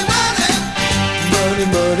 Money,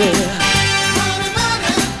 money,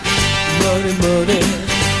 money, money,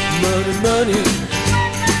 money, money.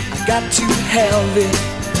 I got to have it.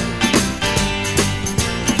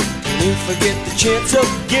 And if I get the chance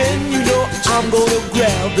again, you know I'm gonna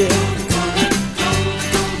grab it.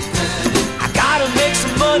 I gotta make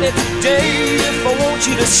some money today if I want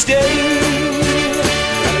you to stay.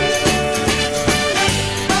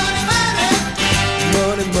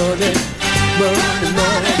 Money, money, money,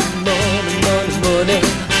 money. Money, money,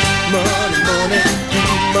 money, money, money,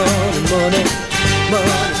 money, money,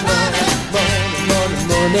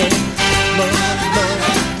 money, money,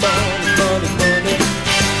 money, money, money.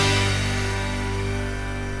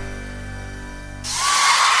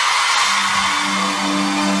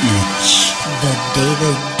 It's the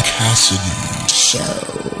David Cassidy Show.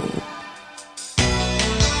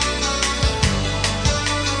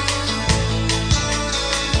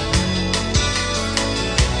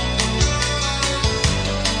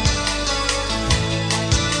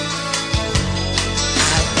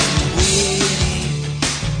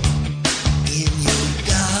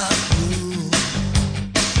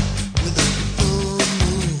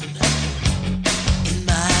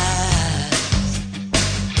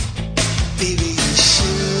 Baby, you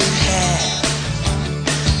should have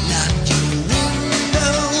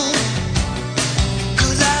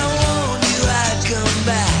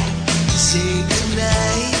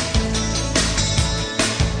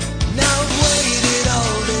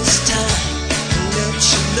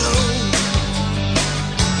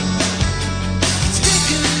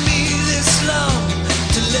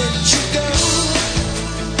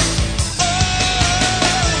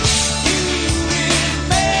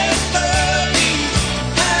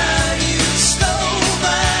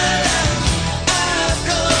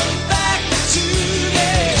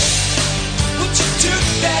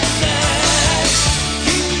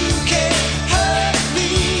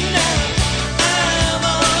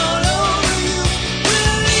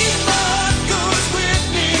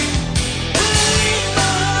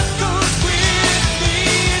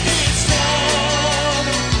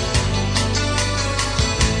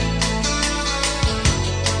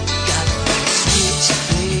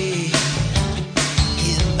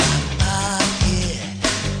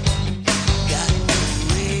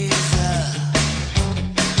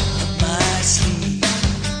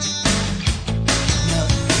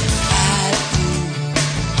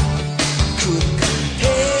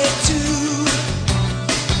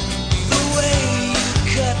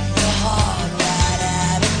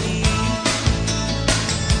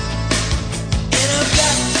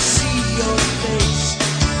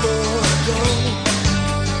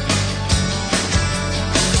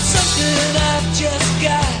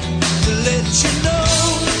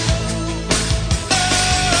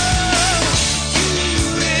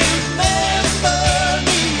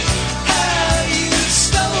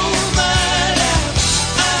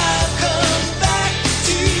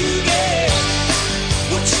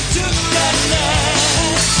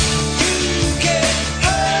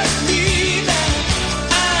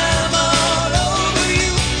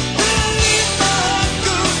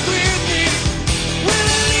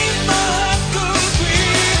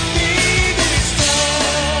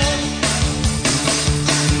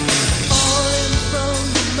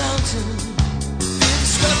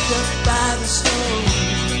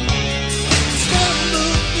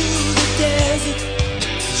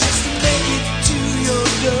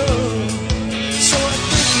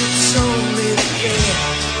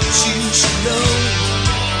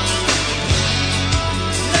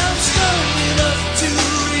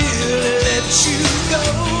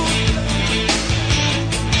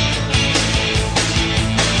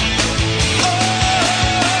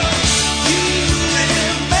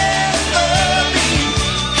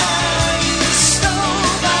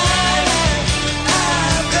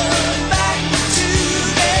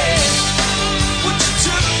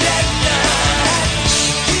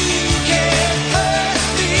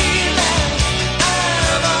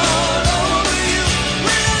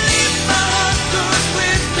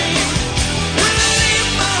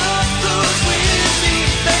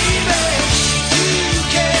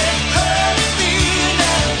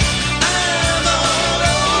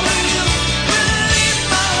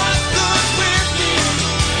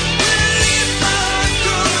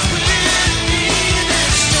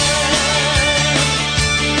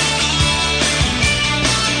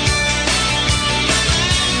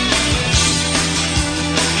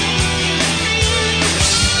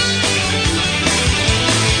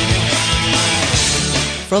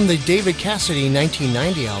from the David Cassidy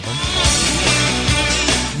 1990 album.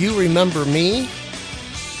 You Remember Me?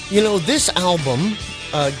 You know, this album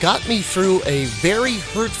got me through a very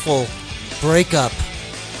hurtful breakup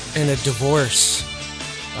and a divorce.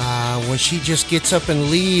 When she just gets up and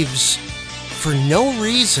leaves for no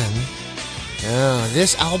reason.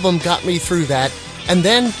 This album got me through that. And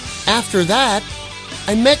then, after that,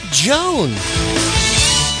 I met Joan.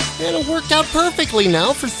 And it worked out perfectly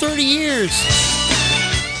now for 30 years.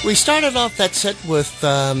 We started off that set with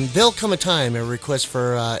There'll Come a Time, a request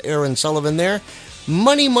for Aaron Sullivan there.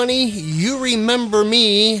 Money, Money, You Remember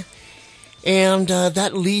Me. And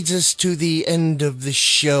that leads us to the end of the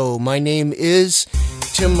show. My name is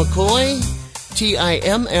Tim McCoy,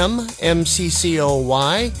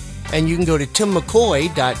 TIMMMCCOY. And you can go to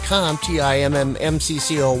timmccoy.com,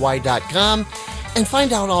 TIMMMCCOY.com, and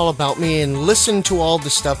find out all about me and listen to all the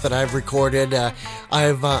stuff that I've recorded. I'm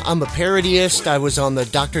a parodyist. I was on the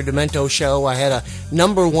Dr. Demento show. I had a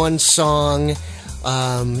 #1 song,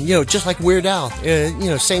 just like Weird Al,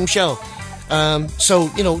 same show.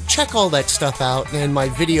 So, check all that stuff out and my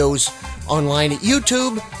videos online at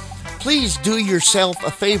YouTube. Please do yourself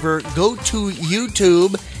a favor. Go to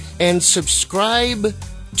YouTube and subscribe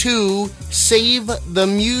to Save the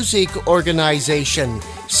Music Organization.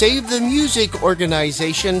 Save the Music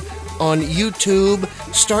Organization on YouTube.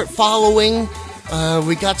 Start following.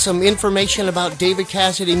 We got some information about David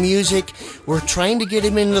Cassidy music. We're trying to get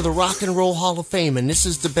him into the Rock and Roll Hall of Fame, and this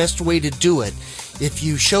is the best way to do it. If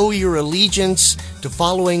you show your allegiance to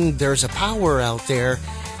following There's a Power Out There,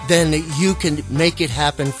 then you can make it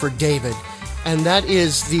happen for David. And that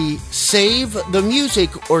is the Save the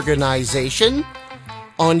Music Organization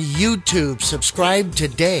on YouTube. Subscribe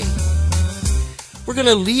today. We're going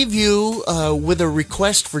to leave you with a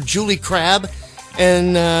request for Julie Crabb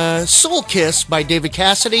and Soul Kiss by David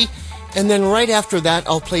Cassidy. And then right after that,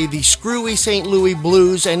 I'll play the Screwy St. Louis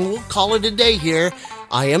Blues, and we'll call it a day here.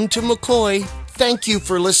 I am Tim McCoy. Thank you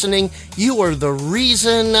for listening. You are the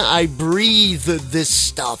reason I breathe this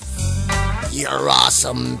stuff. You're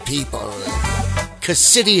awesome people.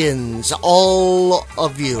 Cassidians, all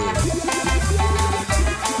of you.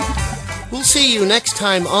 We'll see you next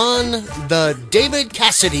time on The David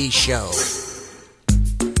Cassidy Show.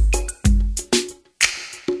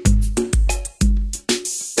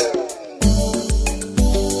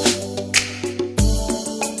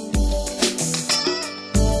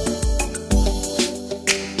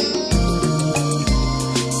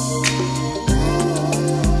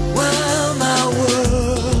 Well, my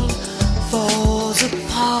world falls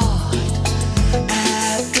apart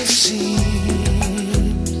at the seams.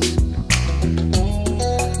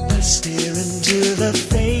 I stare into the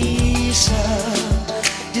face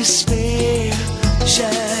of despair,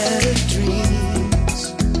 shattered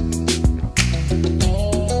dreams.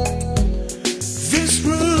 This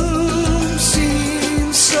room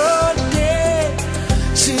seems so dead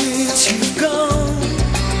since you've gone.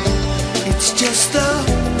 It's just the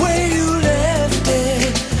way you left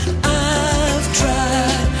it. I've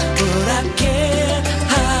tried, but I can't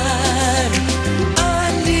hide it. I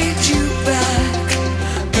need you back,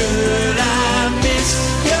 girl. I miss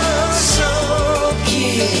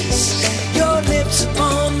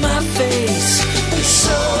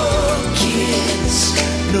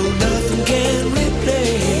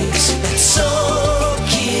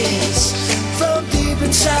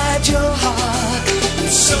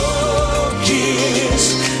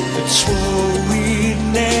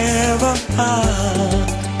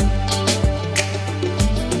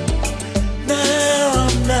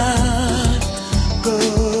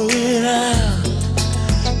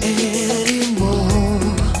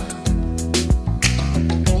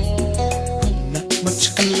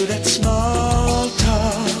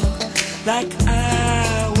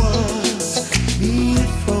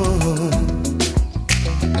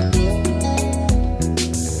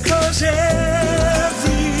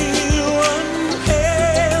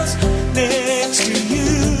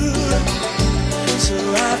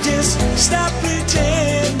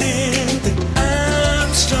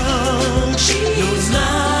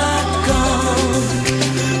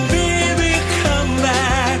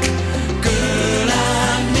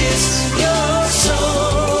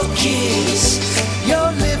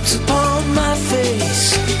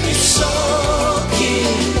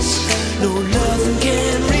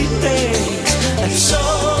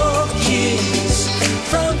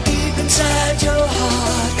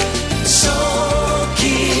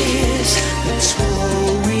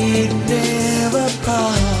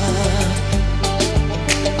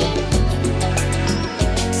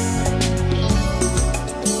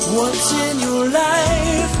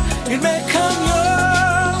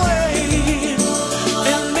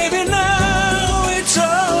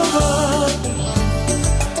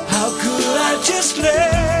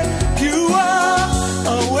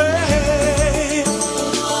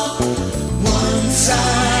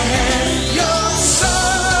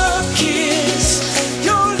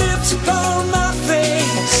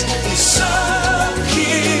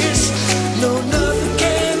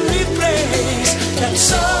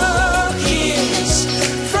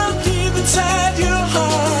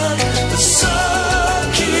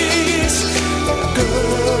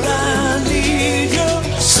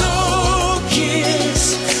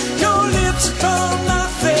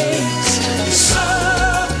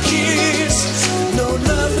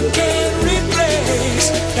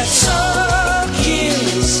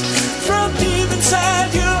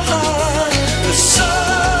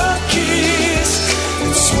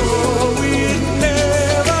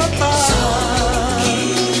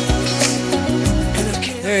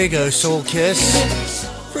Disco Soul Kiss.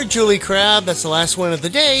 For Julie Crabb, that's the last one of the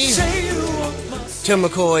day. Tim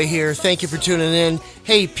McCoy here. Thank you for tuning in.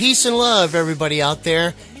 Hey, peace and love, everybody out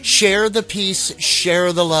there. Share the peace,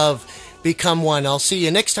 share the love. Become one. I'll see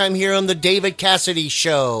you next time here on the David Cassidy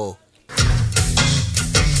Show.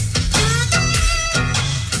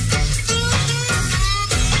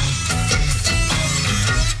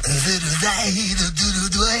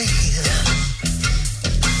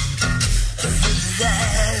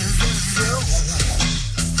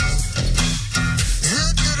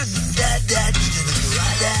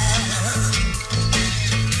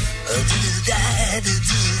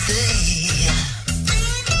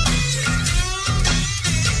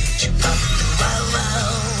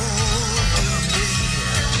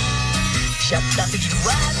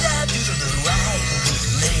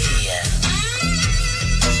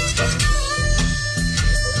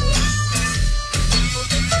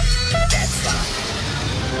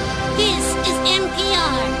 This is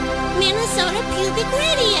NPR, Minnesota Public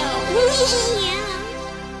Radio.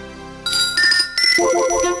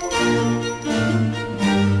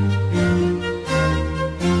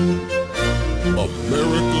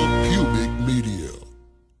 America Pubic Media.